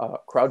a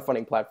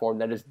crowdfunding platform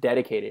that is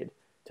dedicated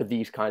to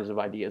these kinds of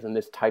ideas and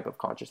this type of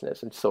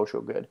consciousness and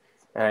social good.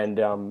 And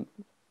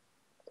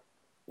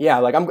yeah,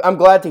 like I'm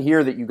glad to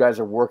hear that you guys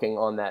are working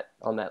on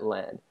that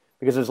land,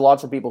 because there's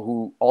lots of people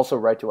who also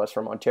write to us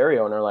from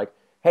Ontario and are like,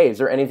 hey, is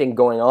there anything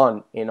going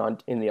on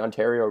in the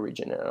Ontario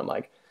region? And I'm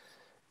like,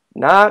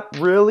 not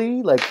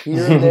really. Like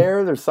here and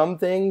there's some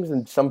things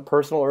and some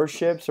personal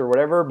earthships or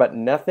whatever, but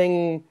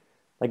nothing,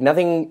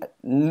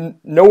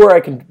 nowhere I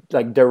can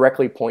like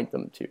directly point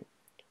them to.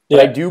 But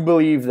I do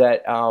believe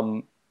that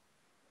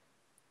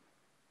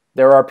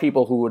there are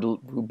people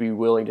who'd be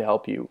willing to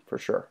help you for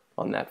sure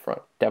on that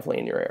front, definitely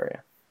in your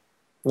area.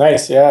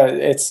 Nice.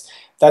 Yeah.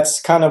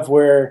 That's kind of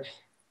where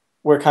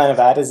we're kind of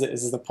at,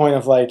 is the point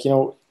of like,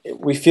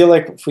 we feel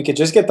like if we could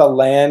just get the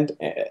land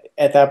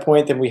at that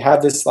point, then we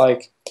have this,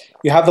 like,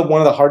 you have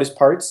one of the hardest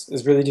parts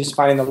is really just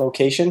finding the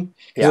location,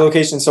 because the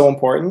location is so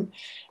important.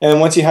 And then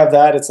once you have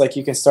that, it's like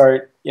you can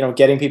start,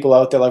 getting people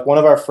out there. Like one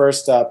of our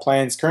first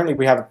plans, currently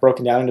we have it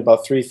broken down into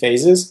about 3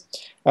 phases.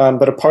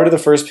 But a part of the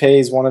first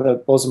phase, one of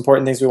the most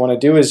important things we want to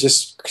do is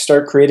just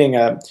start creating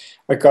a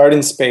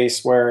garden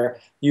space where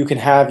you can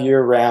have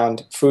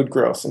year-round food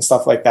growth and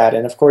stuff like that.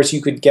 And of course,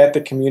 you could get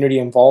the community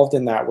involved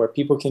in that, where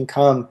people can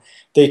come,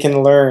 they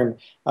can learn,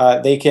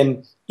 they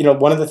can,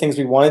 one of the things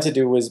we wanted to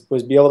do was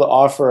be able to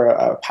offer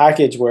a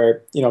package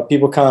where,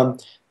 people come,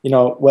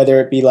 whether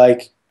it be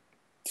like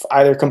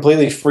either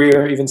completely free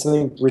or even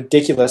something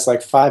ridiculous like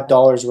 $5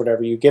 or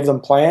whatever. You give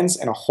them plants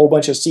and a whole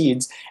bunch of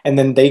seeds, and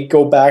then they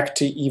go back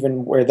to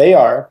even where they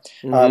are,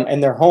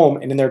 and their home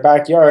and in their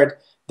backyard.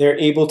 They're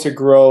able to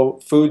grow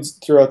foods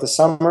throughout the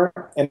summer,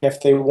 and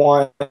if they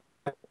want,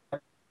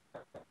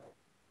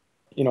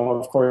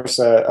 of course,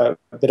 a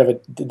bit of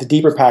the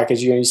deeper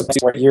package, you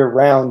year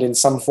round in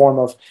some form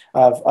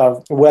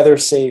of weather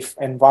safe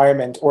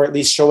environment, or at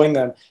least showing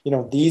them,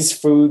 these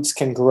foods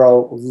can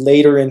grow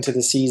later into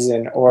the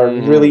season or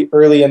really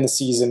early in the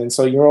season, and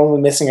so you're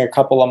only missing a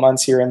couple of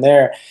months here and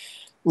there.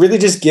 Really,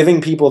 just giving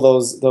people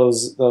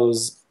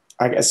those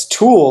I guess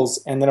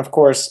tools, and then of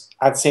course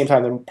at the same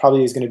time there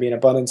probably is going to be an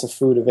abundance of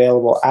food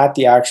available at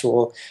the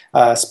actual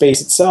space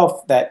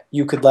itself that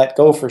you could let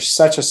go for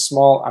such a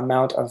small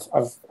amount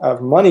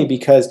of money,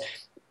 because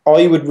all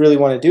you would really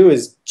want to do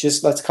is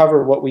just, let's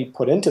cover what we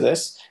put into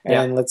this,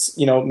 and let's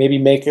maybe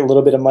make a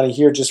little bit of money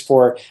here just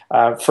for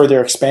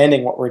further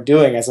expanding what we're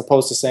doing, as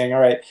opposed to saying, all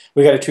right,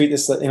 we got to treat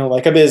this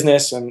like a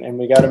business, and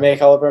we got to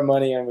make all of our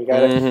money, and we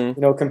got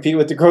to compete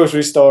with the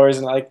grocery stores,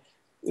 and like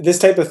this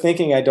type of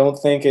thinking I don't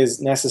think is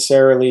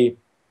necessarily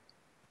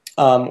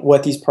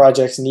what these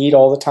projects need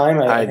all the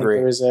time. I think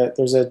there's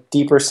a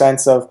deeper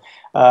sense of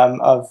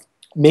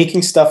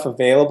making stuff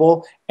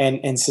available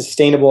and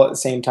sustainable at the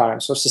same time.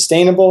 So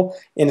sustainable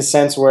in a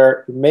sense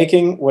where you're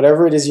making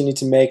whatever it is you need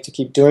to make to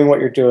keep doing what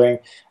you're doing,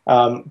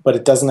 but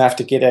it doesn't have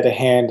to get out of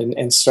hand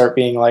and start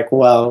being like,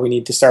 well, we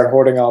need to start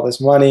hoarding all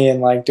this money and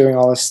like doing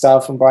all this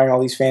stuff and buying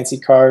all these fancy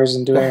cars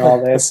and doing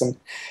all this. And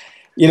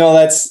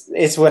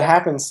it's what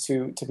happens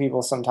to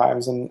people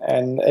sometimes, and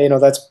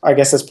that's, I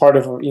guess that's part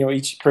of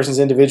each person's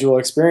individual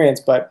experience,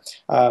 but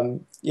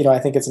I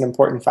think it's an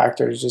important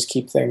factor to just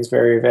keep things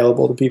very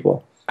available to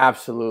people.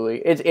 Absolutely,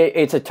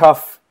 it's a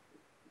tough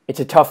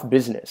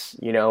business,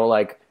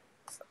 like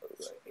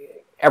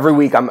every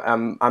week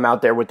I'm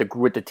out there with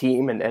the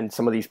team and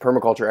some of these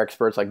permaculture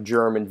experts like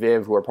Germ and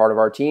Viv, who are part of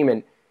our team,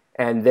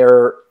 and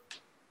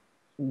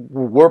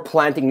we're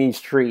planting these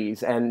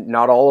trees, and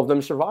not all of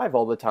them survive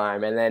all the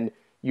time, and then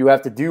you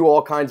have to do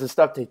all kinds of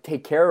stuff to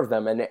take care of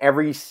them, and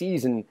every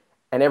season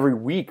and every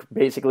week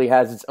basically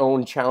has its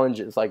own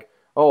challenges. Like,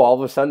 oh, all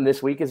of a sudden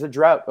this week is a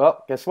drought.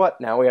 Well, guess what?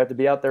 Now we have to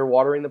be out there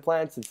watering the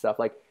plants and stuff.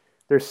 Like,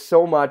 there's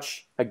so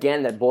much,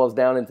 again, that boils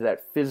down into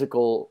that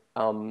physical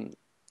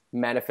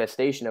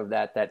manifestation of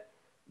that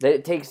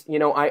it takes,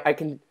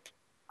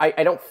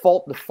 I don't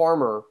fault the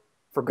farmer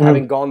for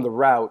having gone the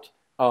route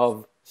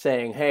of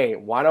saying, hey,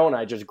 why don't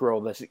I just grow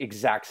this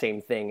exact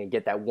same thing and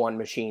get that one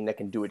machine that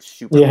can do it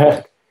super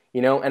quick?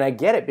 And I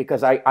get it,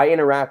 because I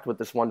interact with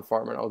this one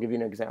farmer, and I'll give you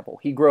an example.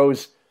 He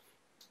grows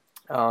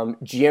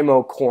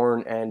GMO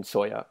corn and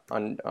soya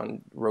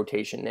on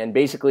rotation, and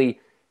basically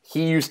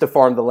he used to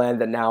farm the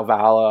land that now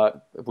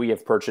Valhalla, we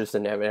have purchased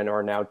and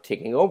are now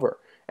taking over.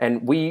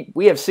 And we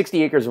have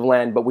 60 acres of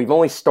land, but we've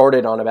only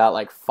started on about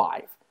like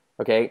 5,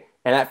 okay?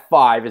 And at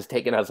 5 has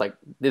taken us like,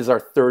 this is our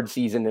 3rd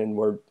season, and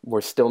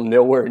we're still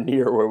nowhere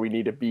near where we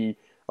need to be,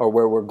 or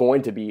where we're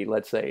going to be,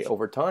 let's say,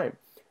 over time.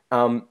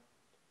 And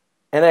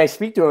I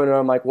speak to him and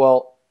I'm like,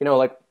 well,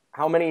 like,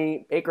 how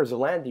many acres of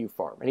land do you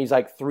farm? And he's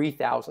like,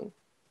 3,000.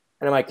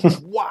 And I'm like,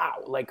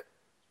 wow, like,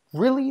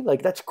 really?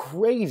 Like, that's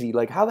crazy.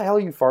 Like, how the hell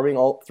are you farming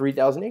all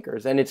 3,000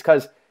 acres? And it's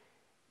because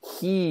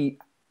he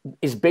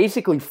is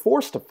basically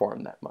forced to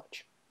farm that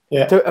much.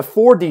 Yeah. To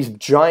afford these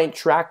giant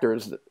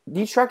tractors.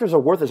 These tractors are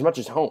worth as much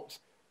as homes.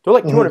 They're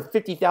like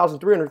 $250,000,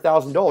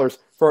 $300,000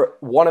 for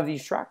one of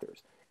these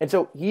tractors. And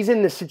so he's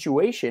in this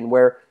situation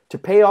where, to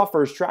pay off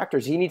for his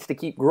tractors, he needs to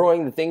keep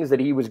growing the things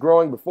that he was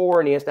growing before,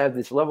 and he has to have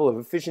this level of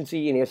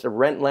efficiency, and he has to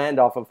rent land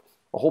off of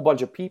a whole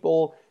bunch of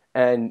people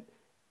and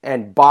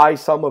buy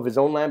some of his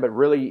own land. But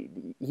really,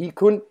 he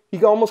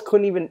almost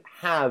couldn't even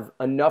have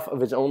enough of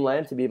his own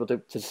land to be able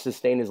to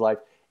sustain his life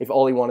if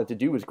all he wanted to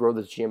do was grow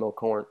this GMO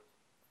corn.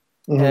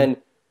 And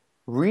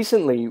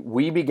recently,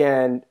 we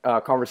began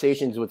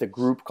conversations with a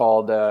group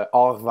called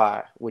Or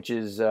Vert, which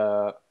is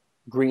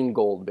green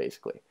gold,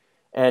 basically.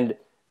 And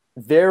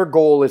their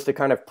goal is to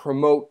kind of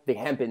promote the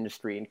hemp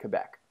industry in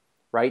Quebec,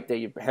 right?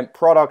 The hemp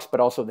products,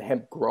 but also the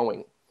hemp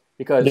growing.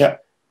 Because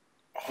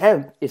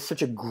hemp is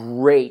such a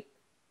great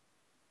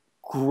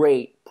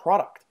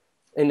product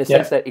in the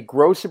sense that it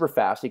grows super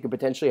fast. You could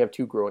potentially have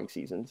 2 growing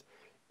seasons.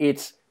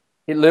 It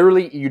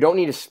literally, you don't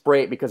need to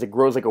spray it because it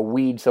grows like a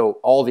weed, so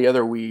all the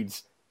other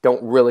weeds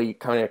don't really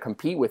kind of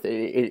compete with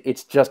it.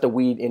 It's just a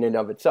weed in and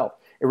of itself.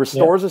 It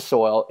restores the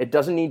soil. It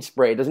doesn't need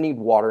spray. It doesn't need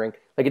watering.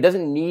 Like, it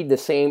doesn't need the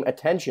same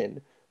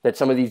attention that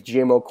some of these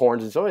GMO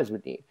corns and soyas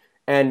would need.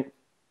 And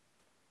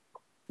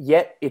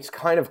yet it's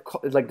kind of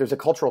like there's a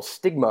cultural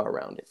stigma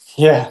around it.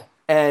 Yeah.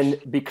 And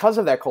because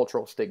of that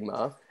cultural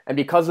stigma, and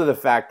because of the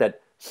fact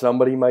that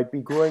somebody might be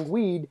growing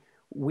weed,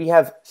 we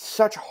have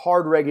such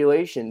hard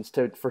regulations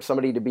for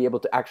somebody to be able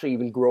to actually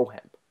even grow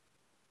hemp.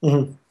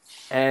 Mm-hmm.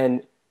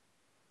 And,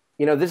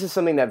 this is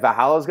something that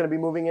Valhalla is going to be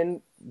moving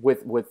in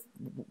with, we're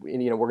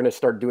going to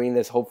start doing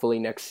this hopefully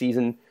next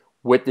season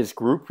with this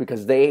group,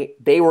 because they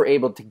were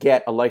able to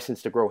get a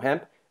license to grow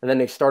hemp, and then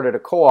they started a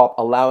co-op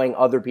allowing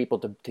other people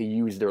to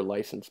use their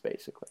license,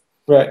 basically.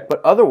 Right.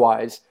 But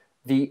otherwise,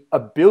 the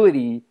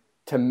ability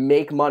to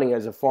make money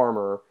as a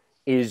farmer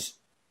is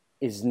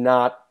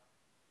not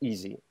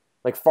easy.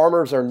 Like,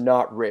 farmers are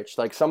not rich.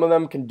 Like, some of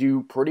them can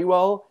do pretty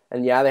well,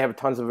 and they have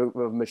tons of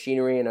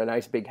machinery and a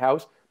nice big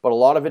house, but a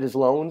lot of it is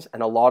loans,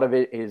 and a lot of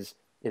it is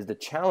the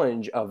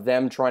challenge of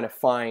them trying to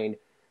find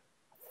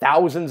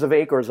thousands of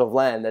acres of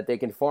land that they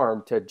can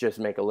farm to just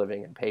make a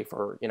living and pay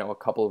for, a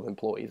couple of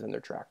employees and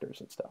their tractors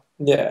and stuff.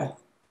 Yeah.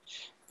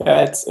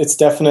 It's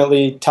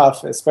definitely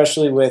tough,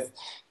 especially with,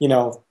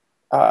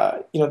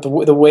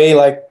 the way,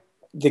 like,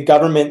 the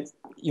government,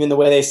 even the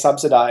way they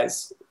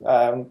subsidize,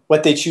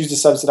 what they choose to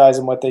subsidize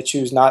and what they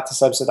choose not to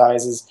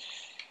subsidize is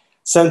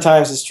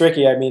sometimes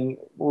tricky. I mean,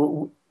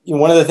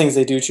 one of the things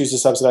they do choose to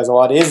subsidize a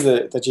lot is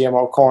the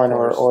GMO corn,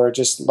 or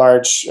just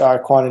large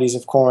quantities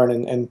of corn,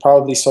 and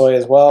probably soy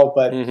as well.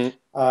 But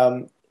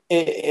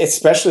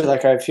especially,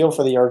 like, I feel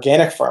for the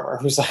organic farmer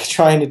who's like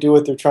trying to do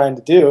what they're trying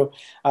to do.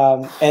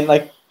 And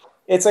like,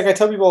 it's like I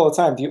tell people all the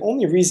time, the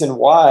only reason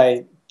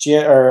why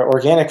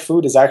organic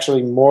food is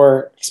actually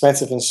more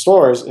expensive in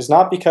stores is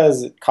not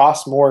because it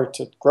costs more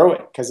to grow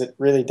it, because it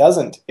really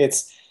doesn't.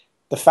 It's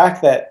the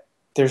fact that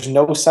there's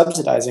no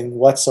subsidizing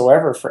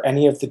whatsoever for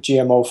any of the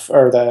GMO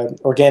or the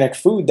organic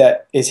food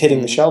that is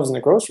hitting the shelves in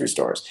the grocery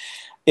stores.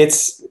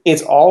 It's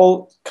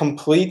all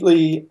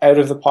completely out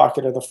of the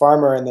pocket of the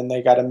farmer, and then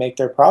they got to make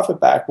their profit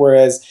back.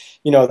 Whereas,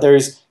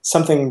 there's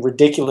something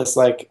ridiculous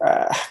like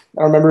I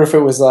don't remember if it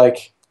was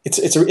like it's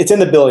in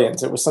the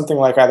billions. It was something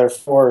like either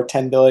 4 or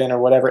 10 billion or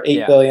whatever,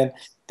 8 billion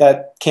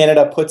that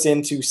Canada puts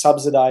into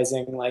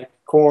subsidizing like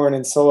corn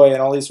and soy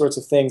and all these sorts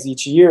of things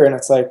each year. And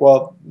it's like,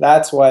 well,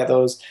 that's why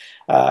those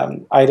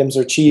items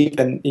are cheap,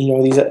 and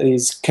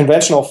these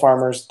conventional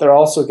farmers, they're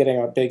also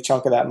getting a big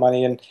chunk of that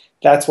money, and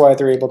that's why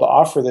they're able to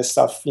offer this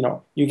stuff.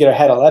 You get a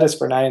head of lettuce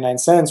for 99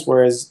 cents,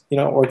 whereas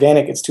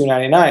organic it's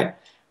 $2.99.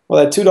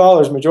 Well, that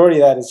 $2,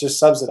 majority of that is just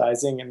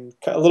subsidizing, and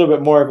a little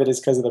bit more of it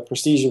is because of the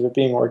prestige of it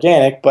being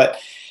organic. But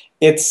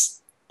it's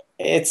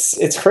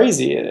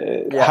crazy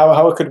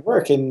how it could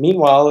work. And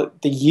meanwhile,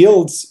 the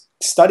yields,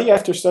 study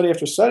after study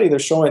after study, they're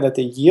showing that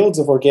the yields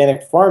of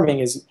organic farming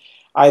is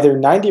either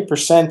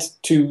 90%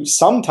 to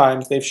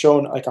sometimes they've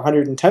shown like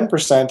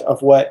 110%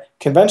 of what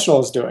conventional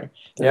is doing.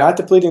 They're not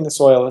depleting the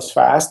soil as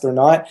fast. They're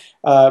not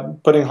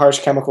putting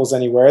harsh chemicals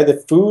anywhere.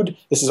 The food,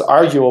 this is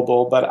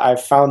arguable, but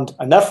I've found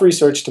enough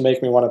research to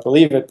make me want to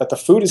believe it, but the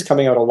food is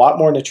coming out a lot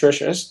more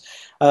nutritious.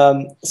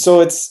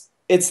 So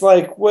it's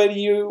like, what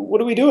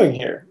are we doing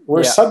here?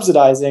 We're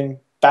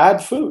subsidizing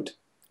bad food.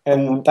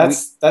 And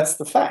that's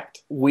the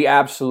fact. We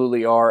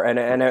absolutely are. And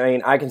I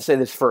mean, I can say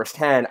this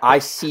firsthand. I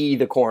see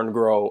the corn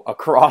grow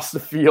across the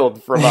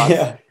field from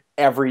us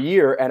every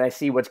year, and I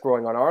see what's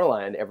growing on our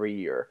land every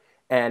year.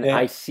 And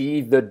I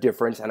see the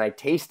difference, and I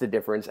taste the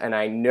difference, and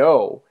I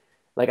know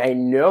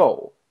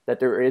that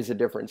there is a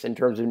difference in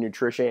terms of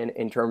nutrition,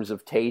 in terms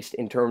of taste,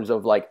 in terms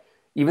of like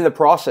Even the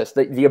process,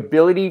 the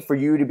ability for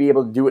you to be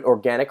able to do it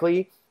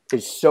organically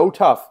is so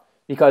tough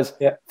because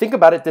think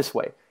about it this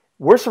way.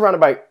 We're surrounded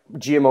by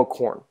GMO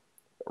corn,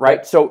 right?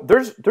 Yeah. So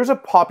there's a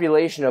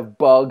population of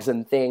bugs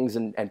and things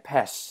and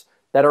pests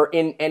that are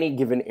in any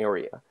given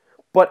area.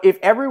 But if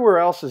everywhere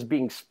else is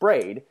being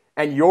sprayed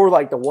and you're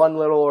like the one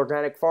little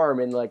organic farm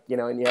in like, you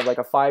know, and you have like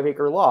a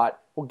 5-acre lot,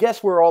 well,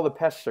 guess where all the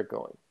pests are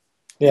going?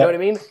 You know what I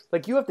mean?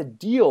 Like you have to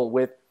deal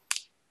with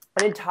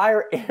an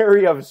entire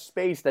area of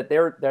space that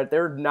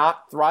they're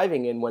not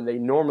thriving in when they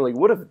normally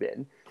would have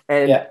been.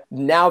 And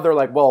now they're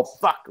like, well,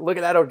 fuck, look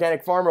at that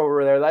organic farm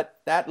over there.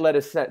 That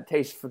lettuce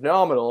tastes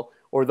phenomenal.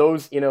 Or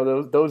those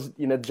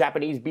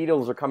Japanese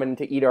beetles are coming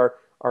to eat our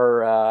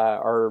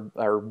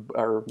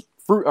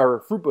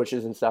fruit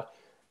bushes and stuff.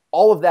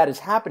 All of that is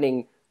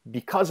happening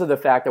because of the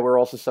fact that we're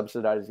also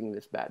subsidizing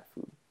this bad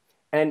food.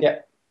 And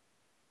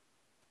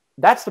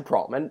that's the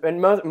problem.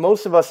 And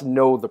most of us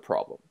know the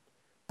problem.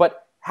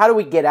 But how do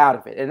we get out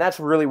of it? And that's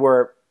really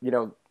where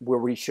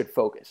we should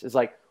focus. Is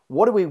like,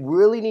 what do we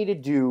really need to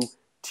do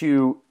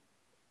to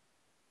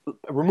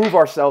remove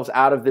ourselves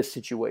out of this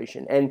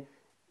situation? And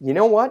you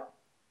know what?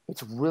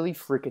 It's really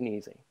freaking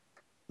easy.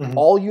 Mm-hmm.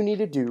 All you need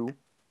to do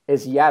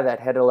is, that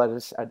head of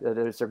lettuce that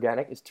is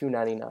organic is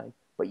 $2.99,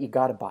 but you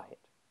got to buy it.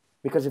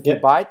 Because if you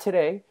buy it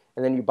today,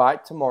 and then you buy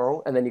it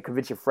tomorrow, and then you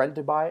convince your friend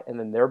to buy it, and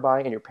then they're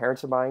buying it, and your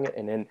parents are buying it,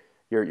 and then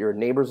your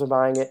neighbors are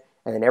buying it,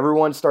 and then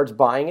everyone starts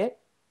buying it,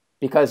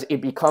 because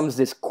it becomes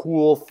this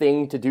cool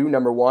thing to do,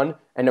 number one.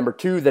 And number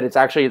two, that it's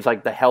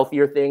like the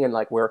healthier thing, and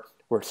like we're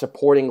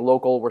supporting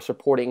local, we're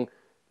supporting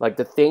like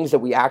the things that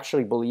we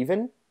actually believe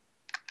in,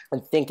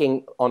 and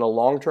thinking on a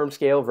long-term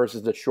scale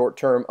versus the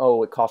short-term,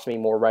 oh, it costs me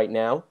more right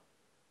now.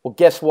 Well,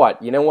 guess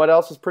what? You know what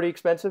else is pretty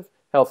expensive?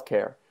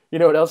 Healthcare. You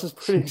know what else is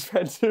pretty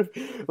expensive?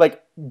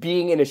 Like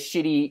being in a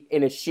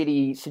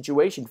shitty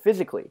situation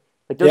physically.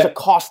 Like there's a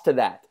cost to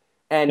that.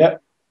 And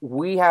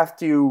we have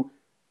to,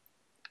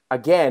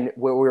 again,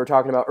 what we were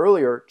talking about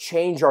earlier,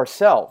 change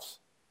ourselves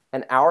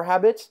and our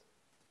habits,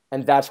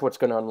 and that's what's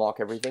going to unlock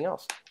everything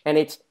else. And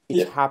it's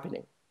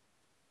happening.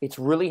 It's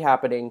really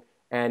happening,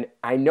 and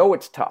I know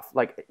it's tough.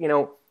 Like,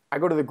 I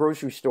go to the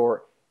grocery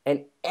store,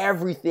 and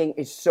everything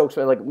is so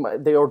expensive.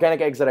 Like, the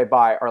organic eggs that I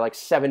buy are like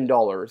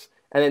 $7,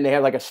 and then they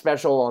have like a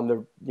special on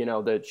the,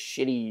 the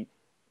shitty,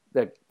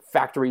 the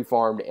factory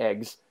farmed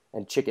eggs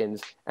and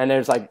chickens, and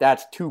there's like,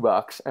 that's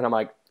 $2, and I'm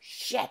like,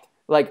 shit.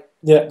 Like,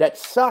 that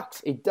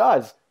sucks. It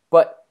does.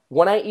 But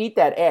when I eat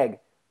that egg,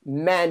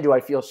 man, do I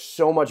feel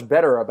so much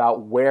better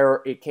about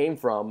where it came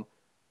from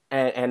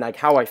and like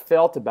how I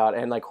felt about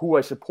it and like who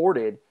I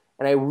supported.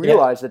 And I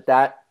realized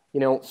that,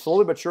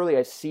 slowly but surely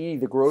I see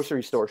the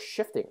grocery store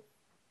shifting.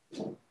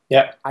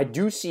 Yeah. I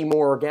do see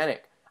more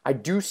organic. I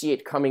do see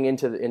it coming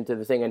into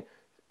the thing. And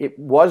it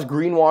was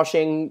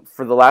greenwashing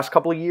for the last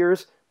couple of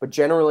years, but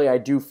generally I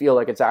do feel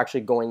like it's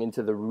actually going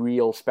into the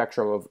real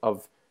spectrum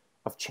of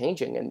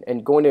changing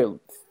and going to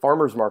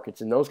farmers markets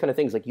and those kind of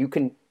things. Like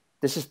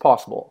this is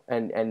possible.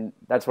 And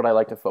that's what I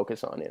like to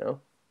focus on,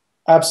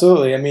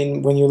 Absolutely. I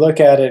mean, when you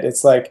look at it,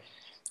 it's like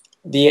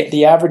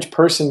the average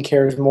person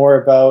cares more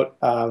about,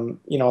 a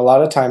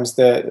lot of times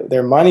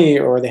their money,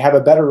 or they have a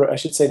better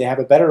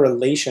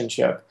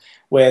relationship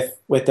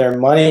with their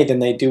money than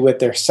they do with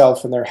their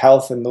self and their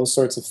health and those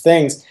sorts of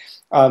things.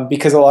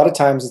 Because a lot of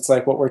times it's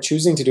like what we're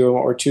choosing to do and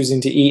what we're choosing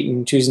to eat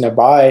and choosing to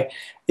buy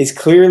is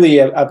clearly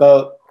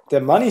about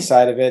the money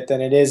side of it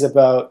than it is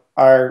about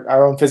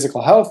our own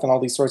physical health and all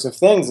these sorts of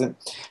things. And,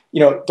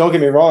 don't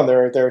get me wrong,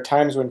 there are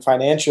times when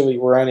financially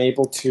we're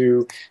unable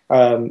to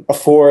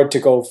afford to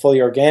go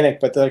fully organic,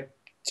 but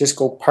just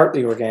go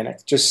partly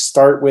organic. Just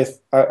start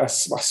with a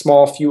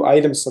small few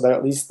items so that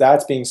at least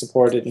that's being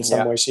supported in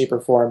some way, shape,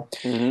 or form.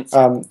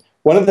 Mm-hmm.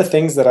 One of the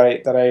things that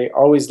I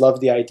always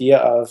love the idea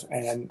of,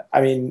 and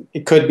I mean,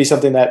 it could be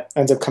something that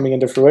ends up coming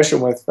into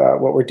fruition with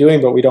what we're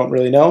doing, but we don't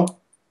really know.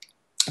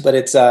 But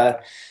it's the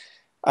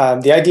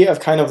idea of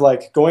kind of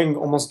like going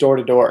almost door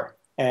to door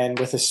and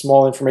with a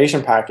small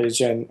information package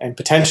and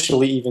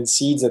potentially even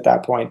seeds at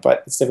that point,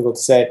 but it's difficult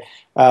to say.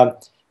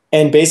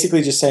 And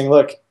basically just saying,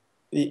 look,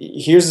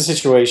 here's the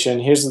situation.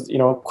 Here's,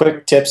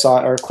 quick tips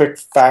on, or quick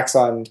facts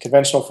on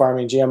conventional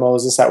farming,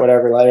 GMOs, this, that,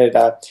 whatever,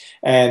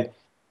 and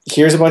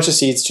here's a bunch of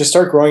seeds. Just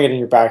start growing it in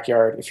your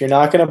backyard. If you're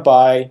not going to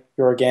buy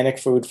your organic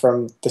food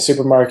from the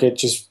supermarket,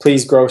 just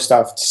please grow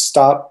stuff.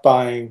 Stop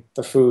buying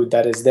the food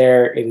that is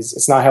there.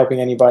 It's not helping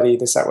anybody,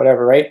 this, that,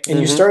 whatever, right? And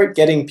you start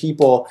getting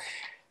people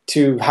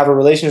to have a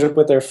relationship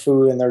with their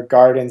food and their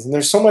gardens. And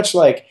there's so much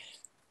like,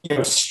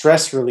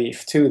 stress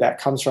relief too that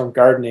comes from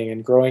gardening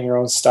and growing your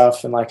own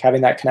stuff and like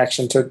having that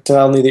connection to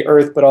not only the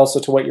earth, but also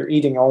to what you're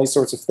eating, all these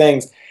sorts of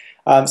things.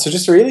 So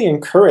just to really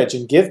encourage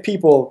and give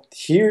people,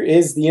 here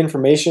is the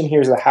information,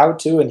 here's the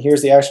how-to, and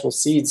here's the actual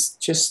seeds.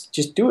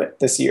 Just do it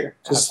this year.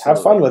 Just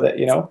have fun with it,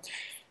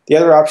 The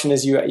other option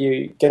is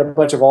you get a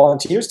bunch of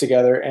volunteers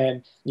together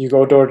and you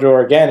go door to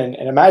door again.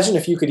 And imagine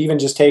if you could even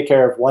just take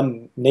care of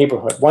one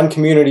neighborhood, one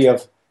community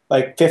of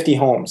like 50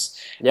 homes.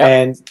 Yep.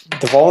 And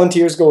the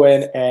volunteers go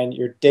in and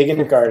you're digging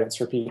the gardens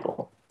for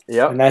people.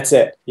 Yep. And that's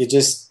it. You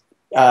just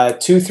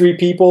Two, three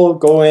people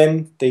go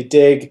in, they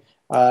dig,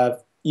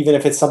 even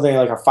if it's something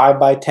like a 5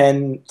 by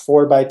 10,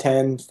 4 by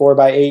 10, 4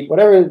 by 8,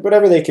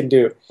 whatever they can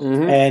do.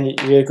 Mm-hmm. And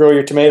you grow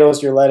your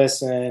tomatoes, your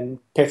lettuce, and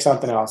pick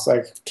something else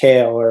like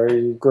kale, or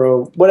you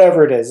grow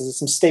whatever it is. It's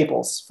some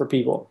staples for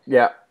people.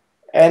 Yeah.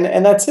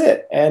 And that's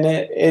it. And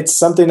it's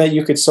something that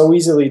you could so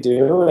easily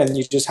do, and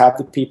you just have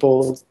the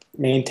people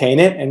maintain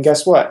it. And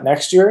guess what?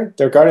 Next year,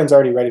 their garden's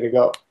already ready to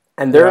go.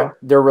 And You know?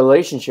 their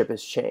relationship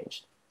has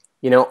changed.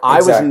 I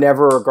was Exactly.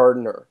 never a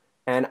gardener,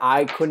 and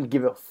I couldn't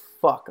give a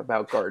fuck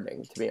about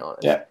gardening, to be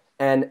honest. Yeah.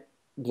 And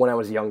when I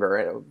was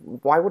younger,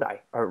 why would I?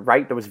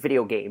 Right? There was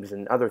video games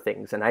and other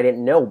things, and I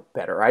didn't know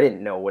better. I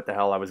didn't know what the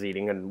hell I was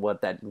eating and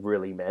what that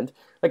really meant.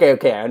 Like,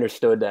 okay, I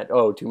understood that,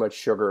 oh, too much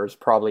sugar is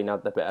probably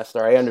not the best,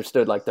 or I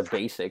understood, like, the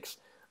basics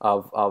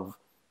of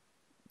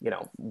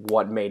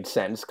what made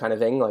sense kind of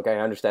thing. Like, I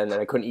understand that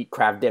I couldn't eat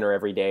Kraft dinner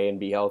every day and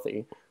be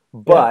healthy. Yeah.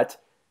 But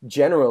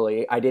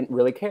generally, I didn't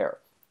really care.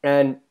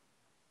 And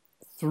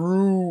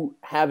through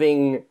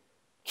having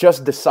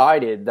just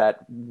decided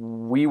that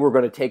we were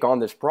going to take on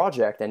this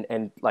project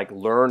and like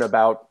learn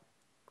about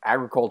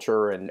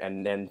agriculture and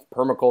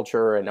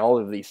permaculture and all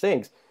of these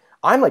things,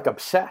 I'm like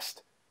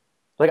obsessed.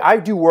 Like, I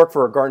do work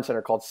for a garden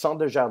center called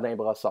Centre de Jardin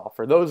Brassard.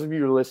 For those of you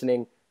who are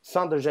listening,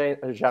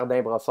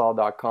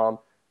 centrejardinbrassard.com.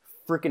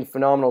 Freaking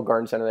phenomenal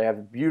garden center. They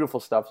have beautiful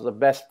stuff. It's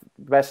the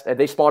best.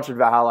 They sponsored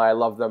Valhalla. I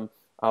love them.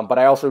 But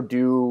I also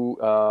do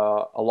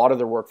a lot of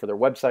their work for their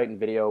website and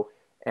video.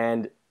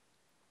 And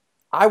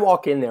I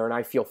walk in there and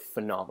I feel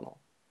phenomenal.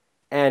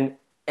 And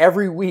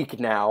every week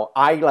now,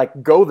 I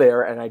like go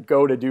there and I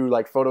go to do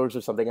like photos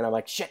or something, and I'm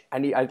like, shit,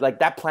 I like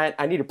that plant.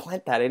 I need to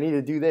plant that. I need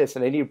to do this,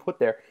 and I need to put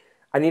there.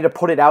 I need to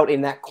put it out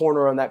in that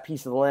corner on that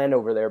piece of land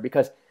over there,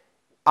 because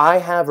I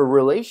have a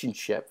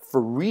relationship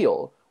for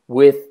real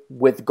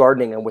with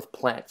gardening and with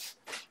plants,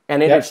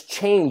 and it Yep. has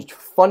changed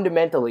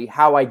fundamentally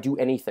how I do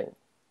anything.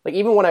 Like,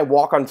 even when I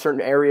walk on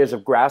certain areas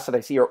of grass that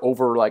I see are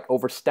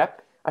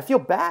overstepped, I feel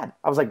bad.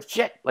 I was like,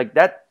 shit, like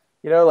that,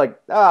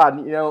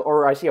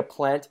 or I see a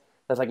plant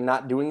that's like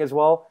not doing as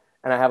well,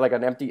 and I have like I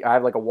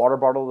have like a water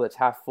bottle that's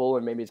half full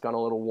and maybe it's gone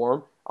a little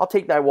warm. I'll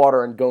take that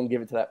water and go and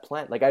give it to that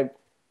plant. Like,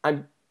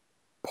 I'm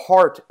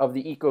part of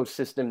the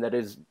ecosystem that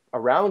is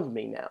around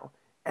me now,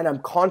 and I'm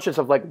conscious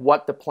of like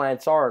what the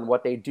plants are and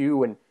what they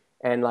do,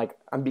 and like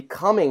I'm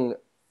becoming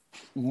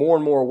more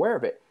and more aware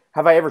of it.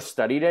 Have I ever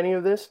studied any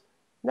of this?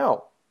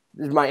 No.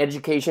 Does my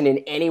education in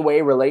any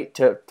way relate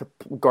to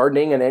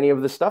gardening and any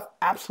of this stuff?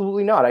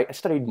 Absolutely not. I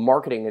studied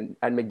marketing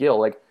at McGill.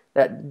 Like,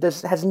 that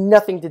this has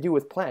nothing to do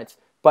with plants.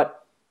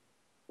 But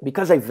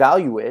because I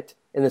value it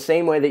in the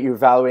same way that you're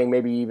valuing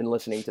maybe even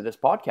listening to this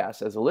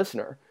podcast as a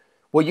listener,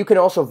 well, you can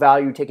also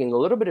value taking a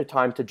little bit of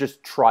time to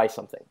just try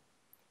something.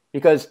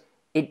 Because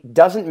it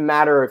doesn't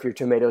matter if your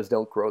tomatoes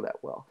don't grow that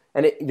well.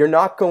 And you're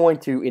not going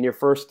to, in your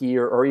first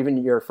year or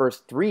even your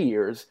first 3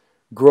 years,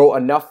 grow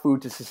enough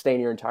food to sustain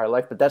your entire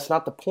life. But that's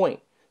not the point.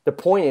 The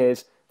point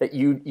is that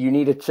you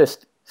need to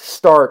just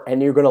start,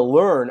 and you're going to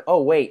learn,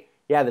 oh, wait,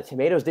 yeah, the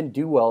tomatoes didn't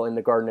do well in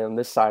the garden on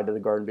this side of the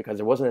garden because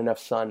there wasn't enough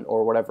sun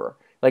or whatever.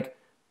 Like,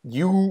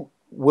 you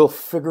will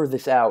figure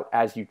this out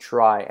as you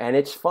try, and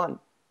it's fun.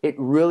 It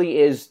really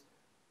is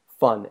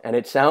fun. And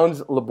it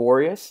sounds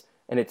laborious,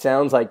 and it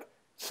sounds like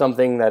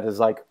something that is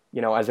like,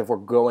 as if we're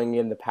going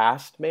in the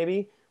past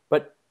maybe,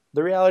 but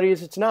the reality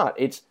is it's not.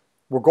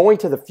 We're going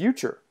to the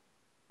future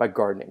by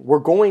gardening. We're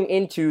going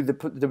into the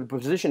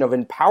position of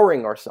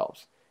empowering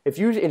ourselves. If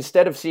you,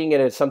 instead of seeing it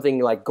as something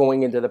like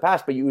going into the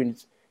past, but you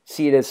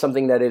see it as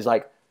something that is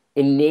like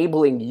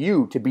enabling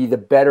you to be the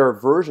better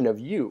version of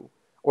you,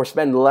 or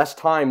spend less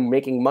time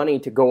making money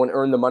to go and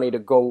earn the money to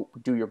go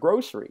do your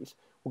groceries,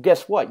 well,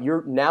 guess what?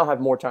 You now have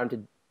more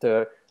time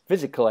to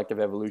visit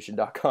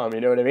collectiveevolution.com.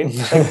 You know what I mean?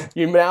 Like,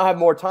 you now have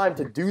more time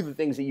to do the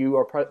things that you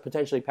are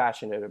potentially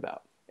passionate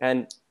about.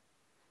 And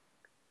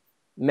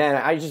man,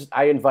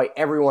 I invite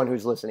everyone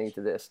who's listening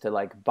to this to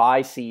like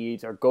buy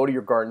seeds or go to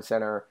your garden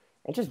center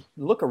and just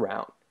look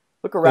around.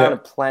 Look around Yeah.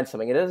 and plant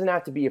something. It doesn't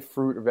have to be a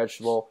fruit or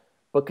vegetable,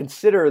 but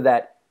consider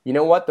that, you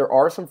know what, there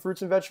are some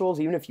fruits and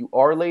vegetables. Even if you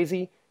are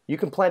lazy, you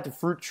can plant a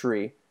fruit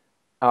tree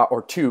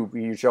or two.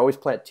 You should always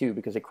plant two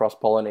because they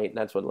cross-pollinate, and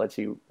that's what lets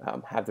you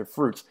have their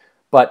fruits.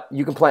 But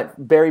you can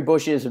plant berry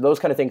bushes or those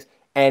kind of things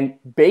and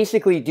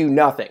basically do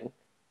nothing.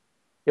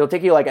 It'll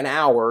take you like an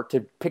hour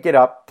to pick it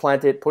up,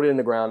 plant it, put it in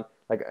the ground,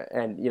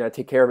 and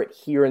take care of it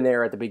here and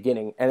there at the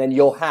beginning, and then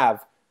you'll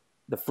have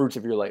the fruits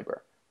of your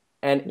labor.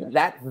 And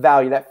that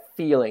value, that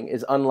feeling,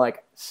 is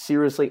unlike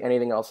seriously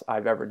anything else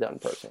I've ever done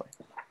personally.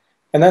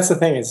 And that's the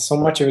thing, is so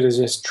much of it is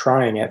just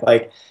trying it.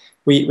 Like,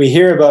 we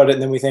hear about it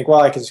and then we think,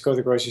 well, I can just go to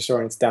the grocery store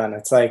and it's done.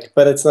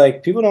 But it's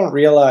like people don't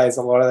realize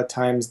a lot of the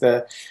times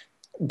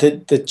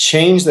the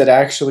change that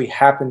actually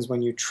happens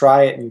when you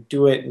try it and you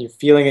do it and you're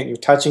feeling it and you're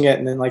touching it,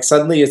 and then like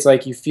suddenly it's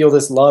like you feel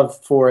this love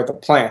for the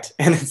plant,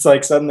 and it's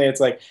like suddenly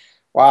it's like,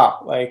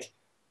 wow, like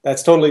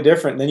that's totally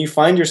different. And then you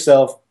find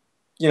yourself,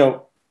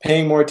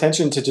 paying more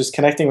attention to just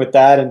connecting with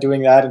that and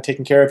doing that and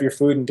taking care of your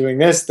food and doing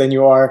this than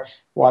you are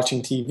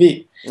watching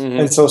TV. Mm-hmm.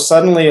 And so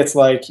suddenly it's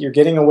like you're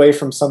getting away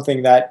from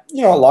something that,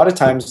 a lot of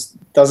times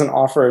doesn't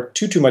offer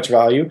too much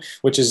value,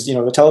 which is,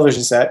 the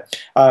television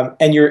set.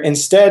 And you're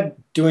instead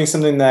doing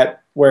something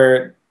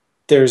where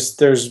there's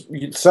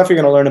stuff you're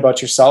going to learn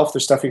about yourself.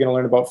 There's stuff you're going to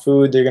learn about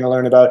food. You're going to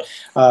learn about,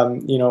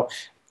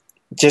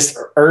 just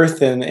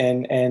earth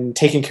and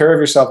taking care of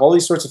yourself, all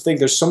these sorts of things.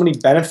 There's so many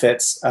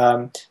benefits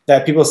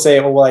that people say,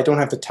 oh, well, I don't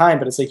have the time.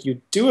 But it's like you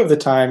do have the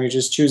time. You're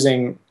just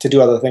choosing to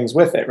do other things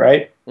with it,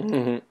 right?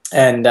 Mm-hmm.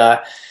 And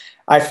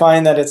I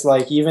find that it's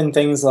like even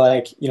things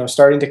like,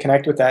 starting to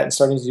connect with that and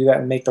starting to do that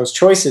and make those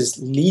choices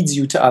leads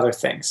you to other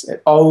things.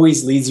 It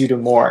always leads you to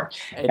more.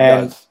 It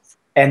does.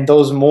 And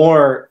those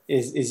more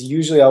is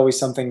usually always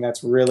something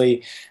that's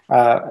really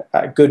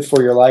good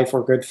for your life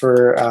or good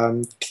for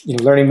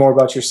learning more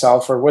about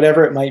yourself or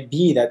whatever it might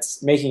be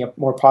that's making a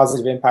more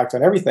positive impact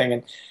on everything.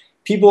 And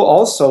people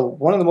also,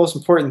 one of the most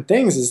important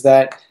things is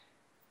that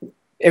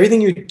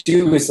everything you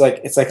do is like,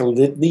 it's like a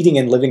leading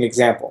and living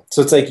example.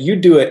 So it's like you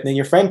do it and then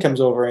your friend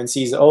comes over and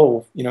sees,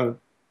 oh,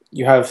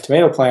 you have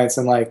tomato plants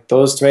and like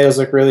those tomatoes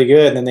look really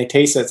good. And then they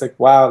taste it. It's like,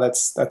 wow,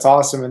 that's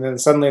awesome. And then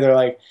suddenly they're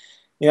like,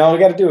 we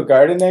got to do a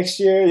garden next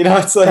year.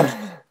 It's like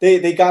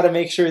they got to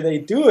make sure they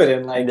do it.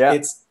 And like,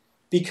 it's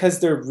because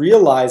they're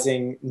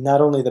realizing not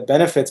only the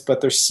benefits,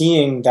 but they're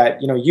seeing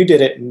that, you did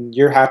it and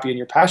you're happy and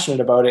you're passionate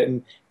about it.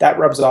 And that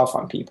rubs off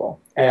on people.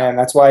 Yeah. And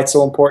that's why it's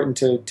so important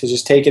to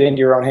just take it into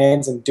your own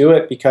hands and do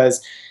it,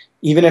 because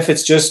even if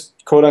it's just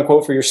quote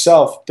unquote for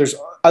yourself, there's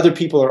other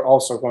people are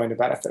also going to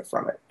benefit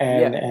from it.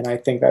 And I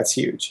think that's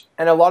huge.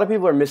 And a lot of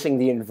people are missing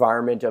the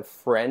environment of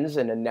friends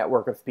and a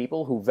network of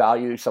people who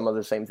value some of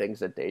the same things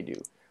that they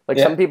do. Like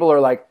some people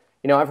are like,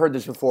 I've heard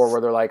this before where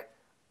they're like,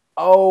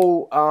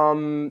 oh,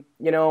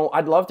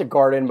 I'd love to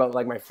garden, but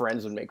like my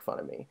friends would make fun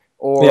of me.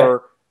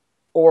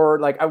 Or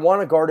like I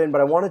want to garden,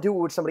 but I want to do it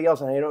with somebody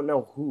else and I don't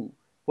know who.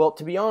 Well,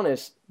 to be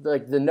honest,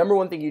 like the number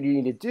one thing you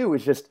need to do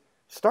is just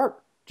start.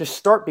 Just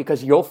start,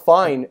 because you'll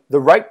find the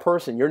right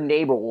person. Your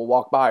neighbor will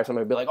walk by or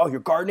somebody will be like, oh,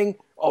 you're gardening?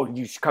 Oh,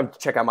 you should come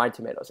check out my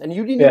tomatoes. And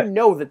you didn't even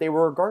know that they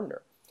were a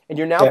gardener. And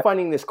you're now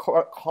finding this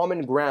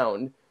common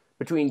ground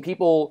between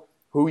people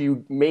who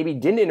you maybe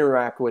didn't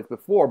interact with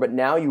before, but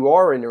now you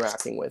are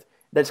interacting with.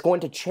 That's going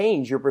to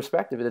change your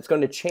perspective. That's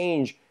going to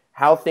change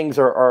how things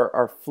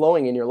are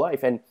flowing in your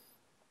life. And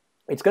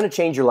it's going to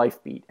change your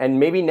life beat. And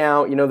maybe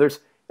now,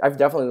 I've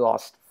definitely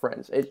lost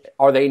friends.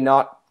 Are they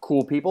not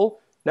cool people?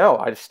 No,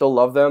 I still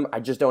love them. I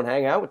just don't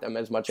hang out with them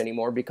as much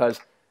anymore because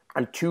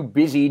I'm too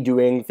busy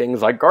doing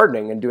things like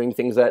gardening and doing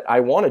things that I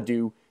want to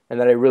do and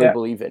that I really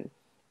believe in.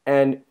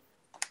 And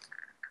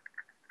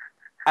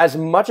as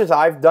much as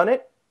I've done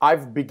it,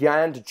 I've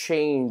began to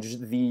change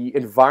the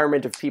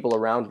environment of people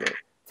around me.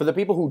 For the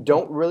people who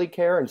don't really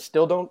care and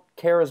still don't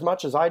care as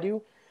much as I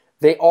do,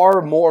 they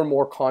are more and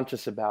more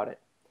conscious about it.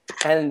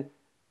 And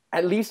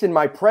at least in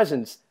my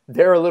presence,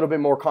 they're a little bit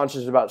more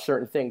conscious about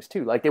certain things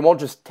too. Like they won't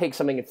just take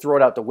something and throw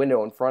it out the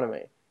window in front of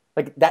me.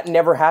 Like that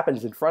never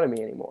happens in front of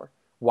me anymore.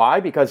 Why?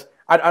 Because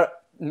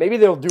maybe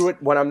they'll do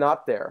it when I'm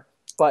not there,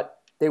 but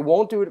they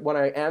won't do it when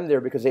I am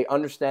there because they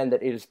understand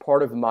that it is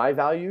part of my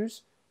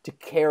values to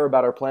care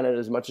about our planet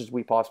as much as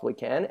we possibly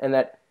can, and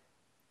that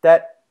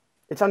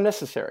it's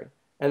unnecessary,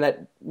 and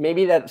that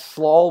maybe that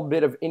small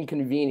bit of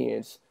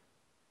inconvenience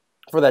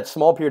for that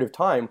small period of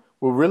time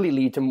will really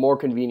lead to more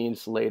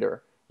convenience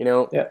later.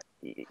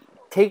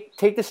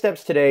 Take the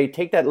steps today,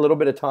 take that little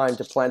bit of time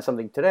to plan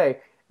something today,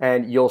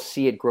 and you'll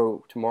see it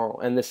grow tomorrow.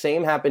 And the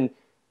same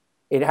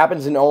it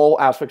happens in all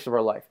aspects of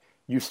our life.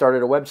 You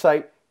started a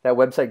website, that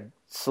website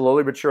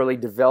slowly but surely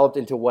developed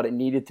into what it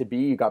needed to be.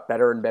 You got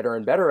better and better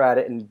and better at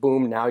it, and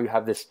boom, now you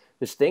have this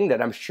thing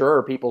that I'm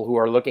sure people who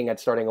are looking at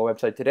starting a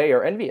website today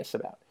are envious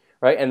about,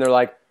 right? And they're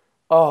like,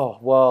 oh,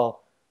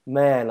 well,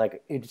 man,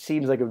 like it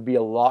seems like it would be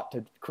a lot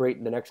to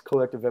create the next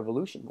collective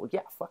evolution. Well,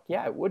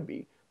 yeah, it would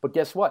be. But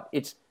guess what?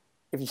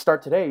 If you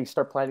start today, you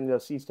start planting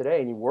those seeds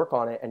today and you work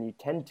on it and you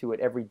tend to it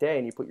every day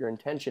and you put your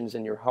intentions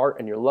and your heart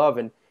and your love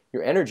and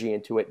your energy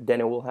into it, then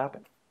it will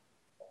happen.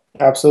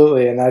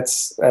 Absolutely. And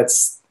that's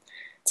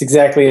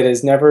exactly it.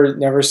 Is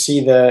never see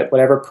the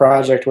whatever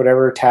project,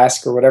 whatever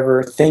task or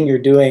whatever thing you're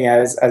doing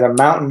as a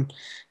mountain,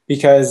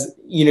 because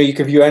you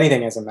could view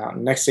anything as a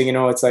mountain. Next thing you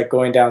know, it's like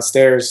going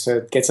downstairs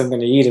to get something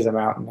to eat as a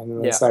mountain.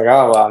 And it's like,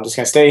 oh, well, I'm just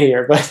going to stay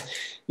here. But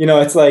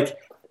it's like,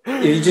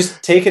 you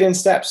just take it in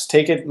steps,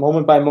 take it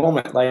moment by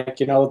moment. Like,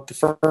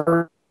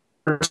 the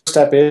first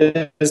step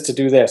is to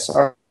do this.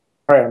 All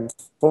right, I'm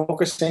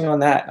focusing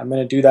on that. I'm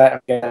going to do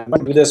that. I'm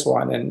going to do this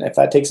one. And if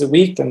that takes a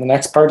week, then the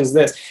next part is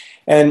this.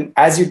 And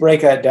as you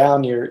break that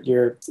down,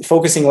 you're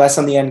focusing less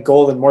on the end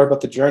goal and more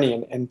about the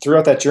journey. And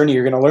throughout that journey,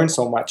 you're going to learn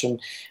so much. And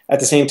at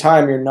the same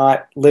time, you're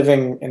not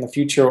living in the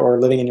future or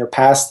living in your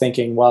past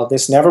thinking, well,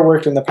 this never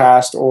worked in the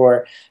past,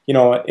 or,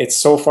 it's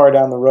so far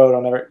down the road.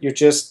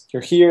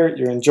 You're here,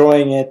 you're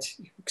enjoying it,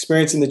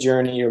 experiencing the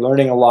journey, you're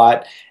learning a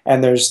lot,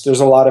 and there's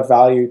a lot of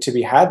value to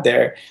be had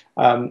there.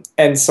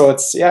 And so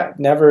it's,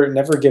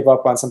 never give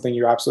up on something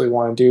you absolutely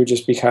want to do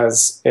just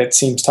because it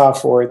seems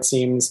tough or it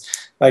seems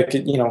like,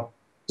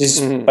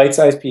 just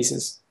bite-sized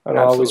pieces. it'll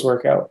always Absolutely.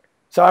 work out.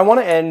 So I want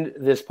to end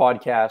this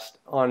podcast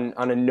on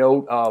a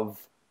note of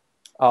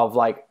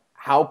like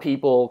how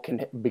people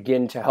can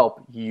begin to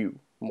help you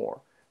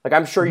more. Like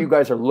I'm sure you Mhm.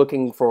 guys are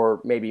looking for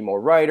maybe more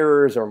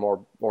writers or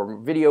more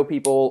video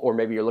people, or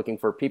maybe you're looking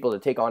for people to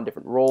take on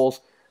different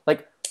roles.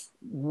 Like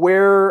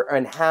where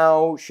and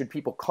how should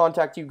people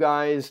contact you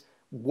guys?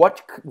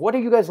 What are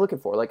you guys looking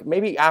for? Like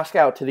maybe ask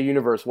out to the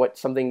universe what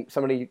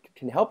somebody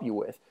can help you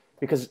with,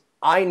 because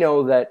I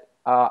know that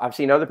I've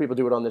seen other people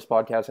do it on this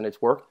podcast and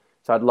it's worked.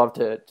 So I'd love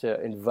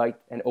to invite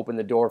and open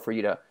the door for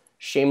you to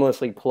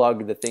shamelessly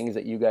plug the things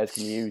that you guys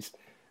can use.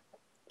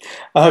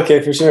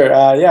 Okay, for sure.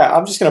 Yeah,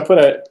 I'm just gonna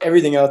put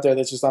everything out there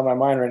that's just on my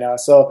mind right now.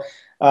 So,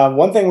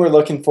 one thing we're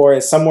looking for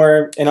is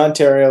somewhere in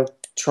Ontario,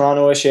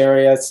 Toronto-ish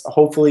area. It's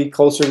hopefully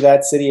closer to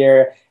that city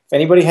area. If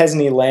anybody has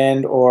any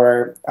land,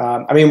 or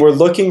I mean, we're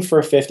looking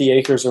for 50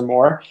 acres or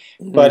more.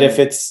 But if Mm,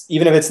 it's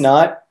even if it's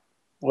not,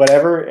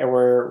 whatever, and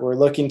we're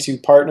looking to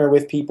partner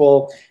with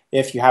people.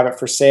 If you have it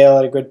for sale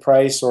at a good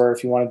price, or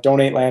if you want to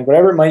donate land,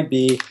 whatever it might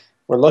be,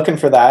 we're looking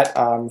for that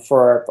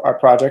for our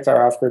project,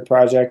 our off-grid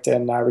project,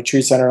 and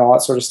retreat center and all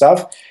that sort of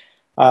stuff.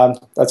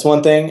 That's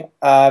one thing.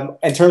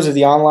 In terms of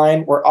the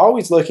online, we're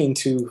always looking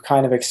to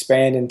kind of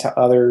expand into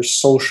other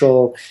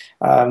social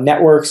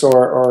networks,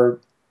 or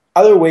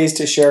other ways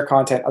to share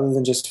content other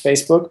than just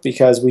Facebook,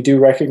 because we do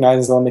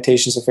recognize the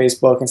limitations of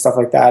Facebook and stuff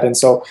like that. And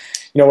so,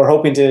 we're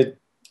hoping to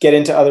get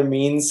into other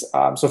means.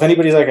 So if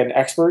anybody's like an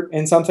expert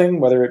in something,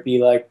 whether it be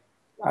like,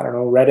 I don't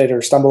know, Reddit or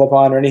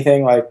StumbleUpon or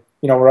anything, like,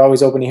 we're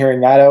always open to hearing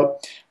that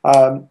out.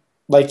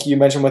 Like you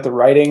mentioned with the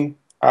writing,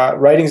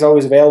 writing is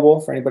always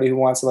available for anybody who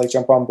wants to like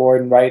jump on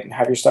board and write and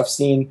have your stuff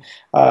seen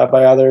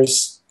by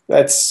others.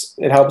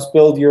 It helps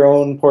build your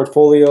own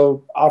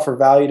portfolio, offer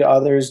value to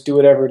others, do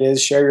whatever it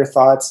is, share your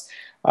thoughts.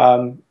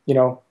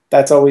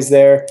 That's always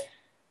there.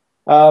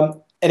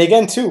 And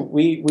again, too,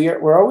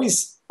 we're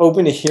always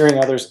open to hearing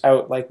others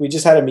out. Like we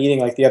just had a meeting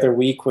like the other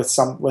week with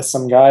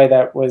some guy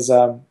that was,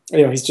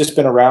 he's just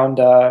been around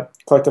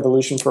Collective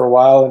Evolution for a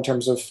while in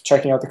terms of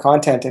checking out the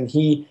content, and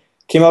he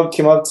came up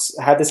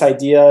had this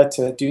idea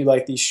to do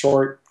like these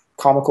short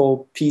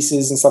comical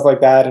pieces and stuff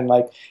like that, and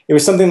like it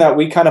was something that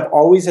we kind of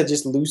always had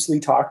just loosely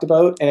talked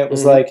about, and it was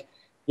mm-hmm. like,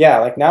 yeah,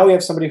 like now we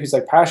have somebody who's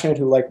like passionate,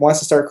 who like wants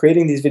to start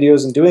creating these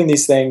videos and doing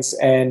these things,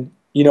 and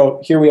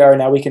here we are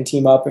now, we can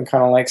team up and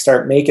kind of like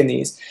start making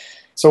these.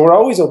 So we're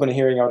always open to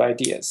hearing out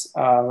ideas,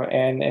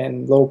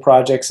 and little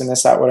projects and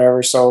this, that,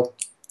 whatever. So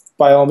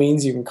by all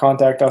means, you can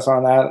contact us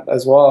on that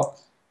as well.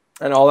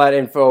 And all that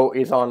info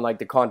is on like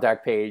the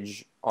contact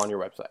page on your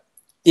website.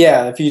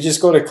 Yeah, if you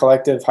just go to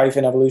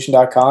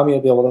collective-evolution.com, you'll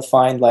be able to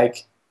find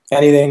like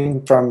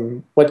anything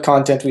from what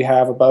content we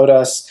have about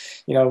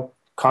us,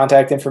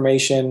 contact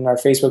information, our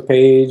Facebook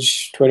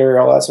page, Twitter,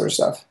 all that sort of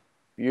stuff.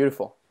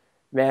 Beautiful,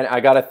 man. I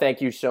gotta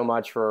thank you so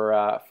much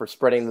for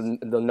spreading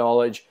the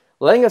knowledge,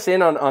 letting us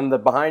in on the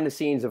behind the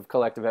scenes of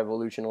Collective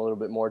Evolution a little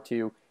bit more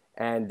too.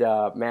 And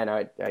man,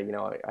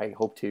 I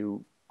hope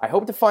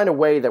to find a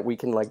way that we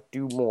can like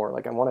do more.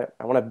 Like I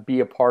wanna be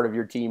a part of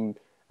your team,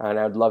 and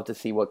I'd love to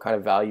see what kind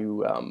of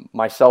value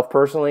myself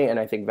personally, and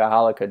I think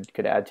Valhalla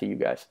could add to you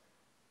guys.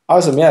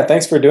 Awesome. Yeah.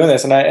 Thanks for doing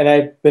this. And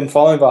I've been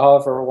following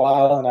Valhalla for a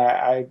while, and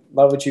I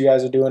love what you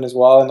guys are doing as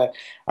well.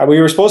 And we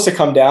were supposed to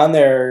come down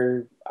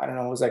there, I don't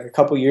know, it was like a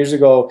couple years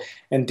ago,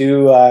 and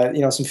do,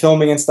 some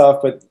filming and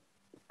stuff. But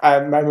I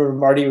remember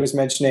Marty was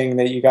mentioning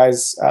that you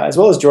guys, as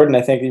well as Jordan,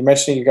 I think you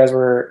mentioned you guys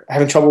were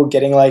having trouble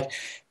getting like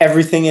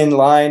everything in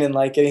line and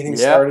like getting things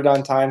Yeah. started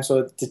on time.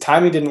 So the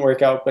timing didn't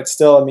work out, but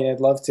still, I mean,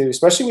 I'd love to,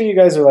 especially when you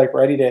guys are like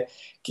ready to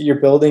get your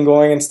building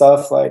going and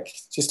stuff, like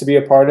just to be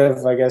a part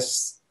of, I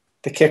guess,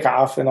 the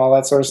kickoff and all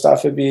that sort of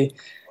stuff. It'd be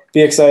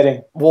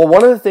exciting. Well,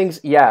 one of the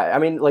things, yeah, I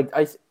mean, like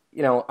I'm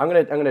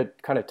gonna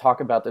kind of talk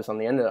about this on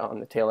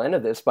the tail end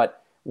of this,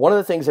 but one of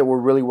the things that we're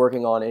really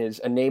working on is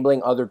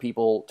enabling other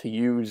people to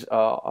use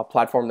a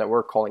platform that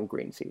we're calling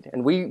Greenseed,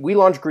 and we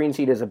launched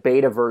Greenseed as a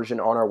beta version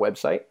on our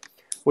website,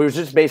 which was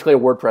just basically a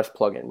WordPress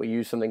plugin. We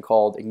used something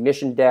called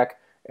Ignition Deck.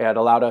 It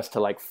allowed us to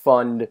like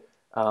fund,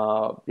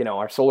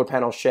 our solar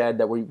panel shed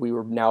that we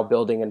were now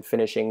building and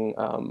finishing,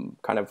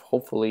 kind of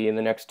hopefully in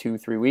the next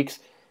 2-3 weeks,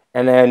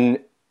 and then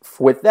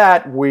with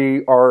that,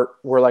 we're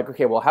like,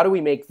 okay, well, how do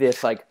we make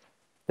this like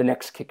the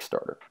next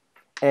Kickstarter?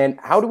 And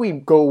how do we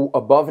go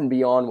above and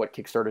beyond what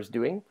Kickstarter is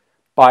doing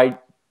by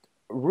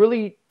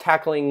really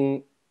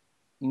tackling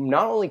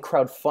not only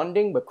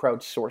crowdfunding, but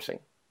crowdsourcing?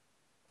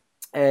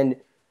 And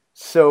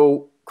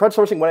so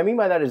crowdsourcing, what I mean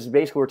by that is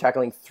basically we're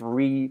tackling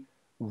 3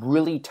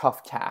 really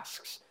tough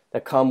tasks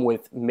that come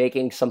with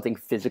making something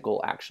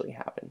physical actually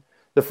happen.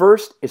 The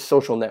first is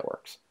social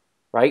networks,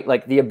 right?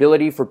 Like the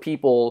ability for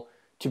people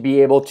to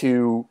be able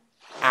to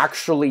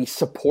actually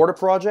support a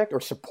project or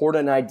support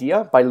an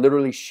idea by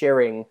literally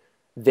sharing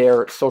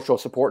their social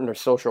support and their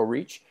social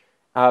reach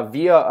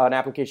via an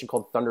application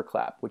called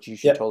Thunderclap, which you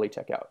should Yep. totally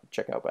check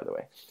out, by the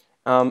way.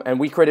 And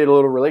we created a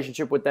little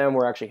relationship with them.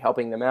 We're actually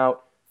helping them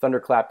out.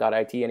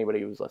 Thunderclap.it,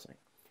 anybody who's listening.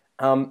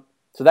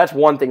 So that's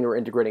one thing that we're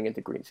integrating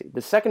into Greenseed.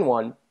 The second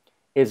one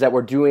is that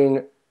we're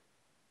doing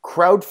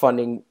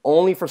crowdfunding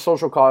only for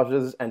social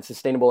causes and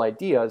sustainable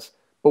ideas,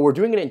 but we're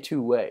doing it in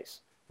two ways.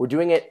 We're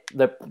doing it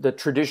the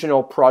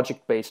traditional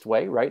project-based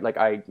way, right? Like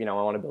I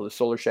want to build a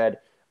solar shed.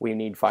 We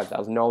need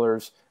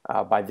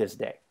 $5,000 by this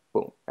day.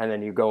 Boom. And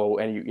then you go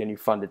and you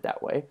fund it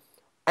that way.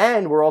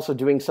 And we're also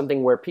doing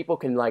something where people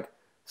can like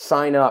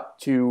sign up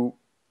to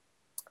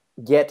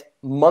get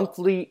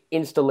monthly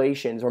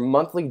installations or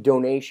monthly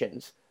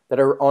donations that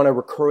are on a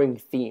recurring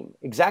theme.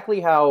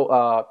 Exactly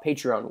how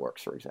Patreon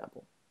works, for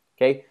example.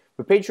 Okay,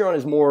 but Patreon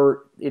is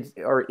more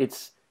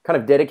it's kind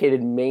of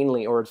dedicated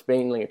mainly, or it's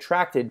mainly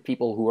attracted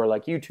people who are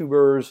like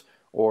YouTubers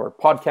or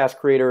podcast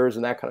creators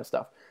and that kind of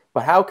stuff.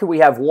 But how could we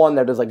have one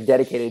that is like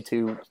dedicated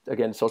to,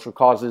 again, social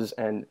causes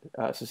and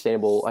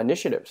sustainable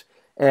initiatives?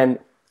 And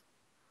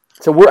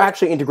so we're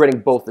actually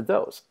integrating both of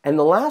those. And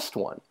the last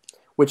one,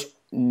 which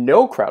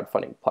no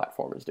crowdfunding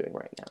platform is doing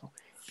right now,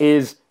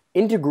 is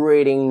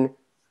integrating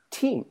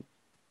team.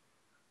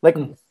 Like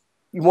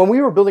when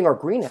we were building our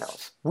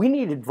greenhouse, we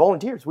needed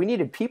volunteers. We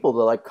needed people to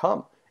like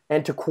come.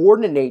 And to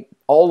coordinate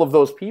all of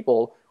those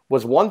people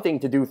was one thing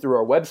to do through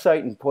our website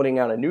and putting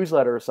out a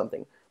newsletter or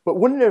something. But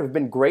wouldn't it have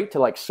been great to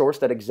like source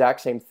that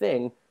exact same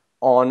thing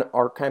on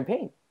our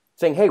campaign?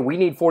 Saying, hey, we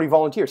need 40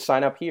 volunteers,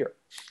 sign up here.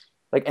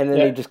 Like, and then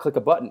they just click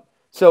a button.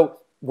 So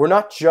we're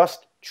not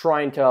just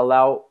trying to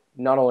allow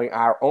not only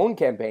our own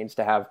campaigns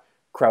to have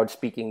crowd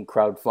speaking,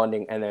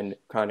 crowdfunding, and then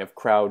kind of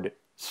crowd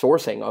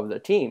sourcing of the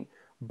team,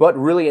 but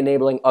really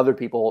enabling other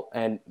people.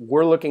 And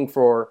we're looking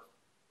for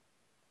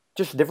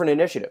just different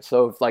initiatives.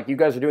 So if like you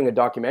guys are doing a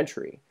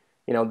documentary,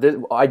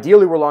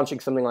 ideally we're launching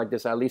something like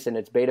this, at least in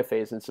its beta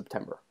phase in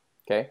September.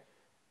 Okay.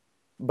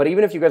 But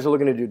even if you guys are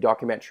looking to do a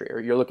documentary, or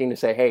you're looking to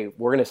say, hey,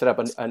 we're going to set up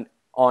an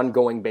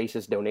ongoing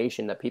basis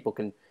donation that people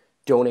can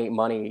donate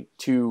money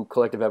to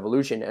Collective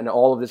Evolution, and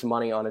all of this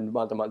money on a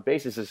month-to-month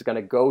basis is going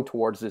to go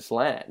towards this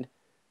land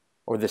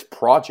or this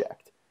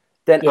project,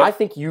 then I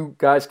think you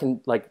guys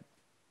can, like,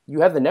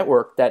 you have the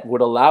network that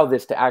would allow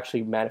this to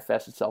actually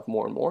manifest itself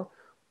more and more.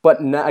 But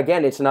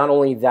again, it's not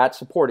only that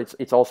support,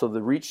 it's also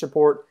the reach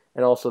support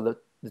and also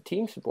the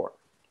team support.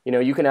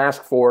 You can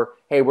ask for,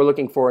 hey, we're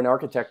looking for an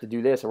architect to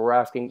do this, or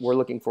we're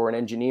looking for an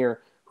engineer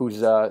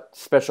who's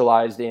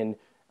specialized in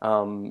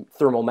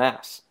thermal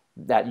mass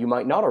that you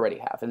might not already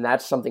have. And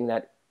that's something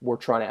that we're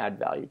trying to add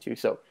value to.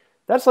 So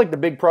that's like the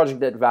big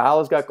project that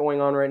Valhalla's got going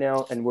on right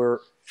now. And we're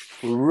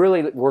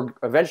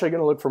eventually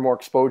going to look for more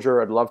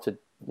exposure. I'd love to,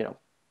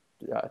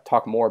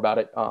 talk more about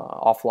it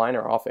offline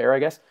or off air, I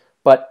guess.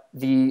 But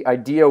the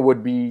idea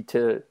would be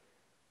to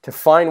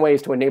find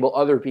ways to enable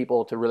other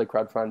people to really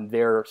crowdfund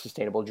their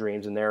sustainable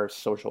dreams and their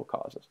social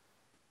causes.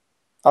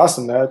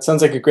 Awesome. That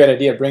sounds like a great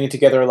idea. Bringing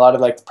together a lot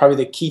of like probably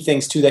the key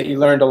things too that you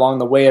learned along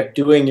the way of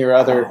doing your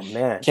other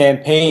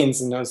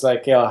campaigns. And it was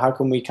like, how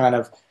can we kind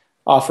of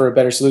offer a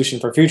better solution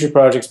for future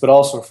projects, but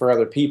also for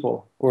other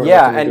people who are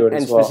looking to do it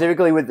as well.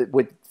 Specifically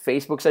with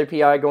Facebook's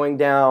API going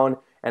down,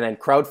 and then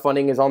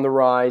crowdfunding is on the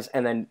rise,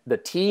 and then the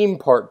team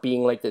part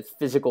being like the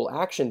physical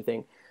action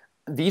thing.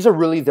 These are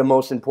really the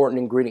most important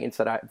ingredients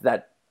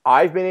that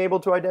I've been able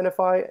to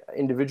identify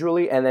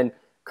individually, and then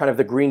kind of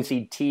the Green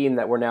Seed team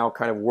that we're now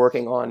kind of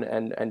working on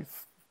and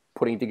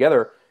putting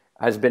together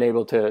has been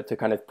able to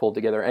kind of pull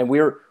together. And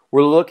we're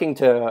looking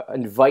to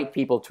invite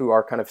people to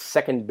our kind of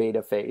second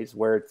beta phase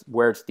where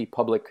it's the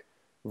public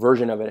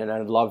version of it. And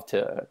I'd love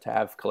to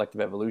have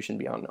Collective Evolution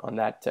be on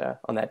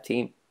that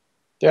team.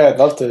 Yeah, I'd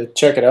love to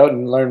check it out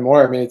and learn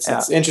more. I mean,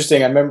 it's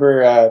interesting. I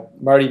remember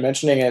Marty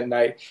mentioning it, and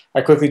I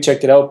quickly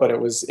checked it out, but it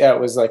was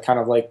like kind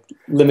of like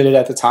limited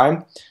at the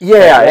time.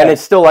 Yeah, and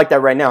it's still like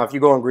that right now. If you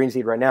go on Green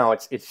Seed right now,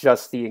 it's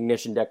just the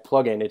Ignition Deck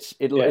plugin.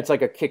 It's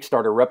like a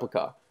Kickstarter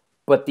replica,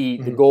 but the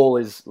goal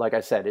is, like I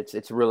said,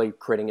 it's really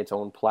creating its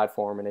own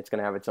platform, and it's going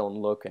to have its own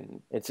look,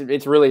 and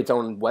it's really its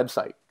own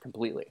website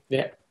completely.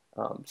 Yeah.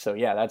 So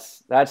yeah,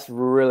 that's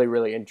really,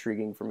 really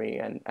intriguing for me,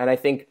 and I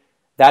think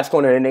that's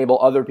going to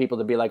enable other people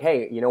to be like,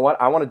 hey, you know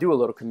what? I want to do a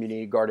little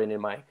community garden in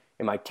my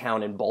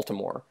town in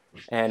Baltimore.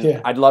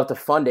 And I'd love to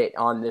fund it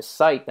on this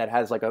site that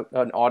has like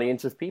an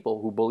audience of people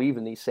who believe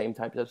in these same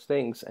types of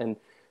things. And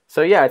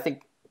so, yeah, I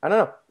don't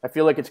know. I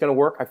feel like it's going to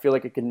work. I feel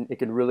like it can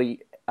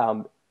really,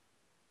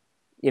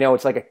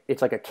 it's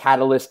like a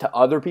catalyst to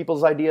other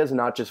people's ideas,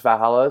 not just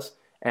Valhalla's.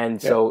 And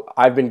so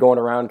I've been going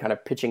around kind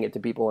of pitching it to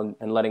people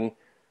and letting,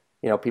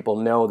 people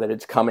know that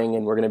it's coming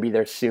and we're going to be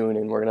there soon.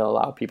 And we're going to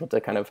allow people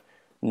to kind of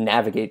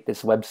navigate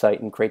this website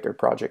and create their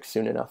projects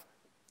soon enough.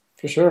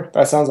 For sure.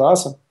 That sounds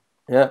awesome.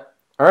 Yeah.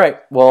 All right.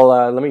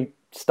 Well, let me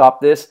stop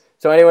this.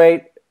 So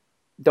anyway,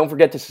 don't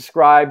forget to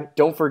subscribe.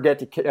 Don't forget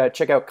to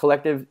check out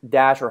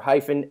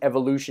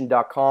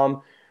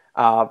collective-evolution.com.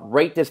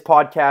 Rate this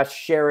podcast,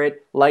 share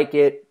it, like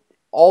it.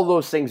 All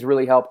those things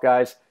really help,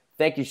 guys.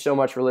 Thank you so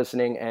much for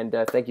listening. And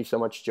thank you so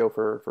much, Joe,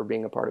 for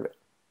being a part of it.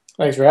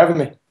 Thanks for having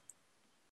me.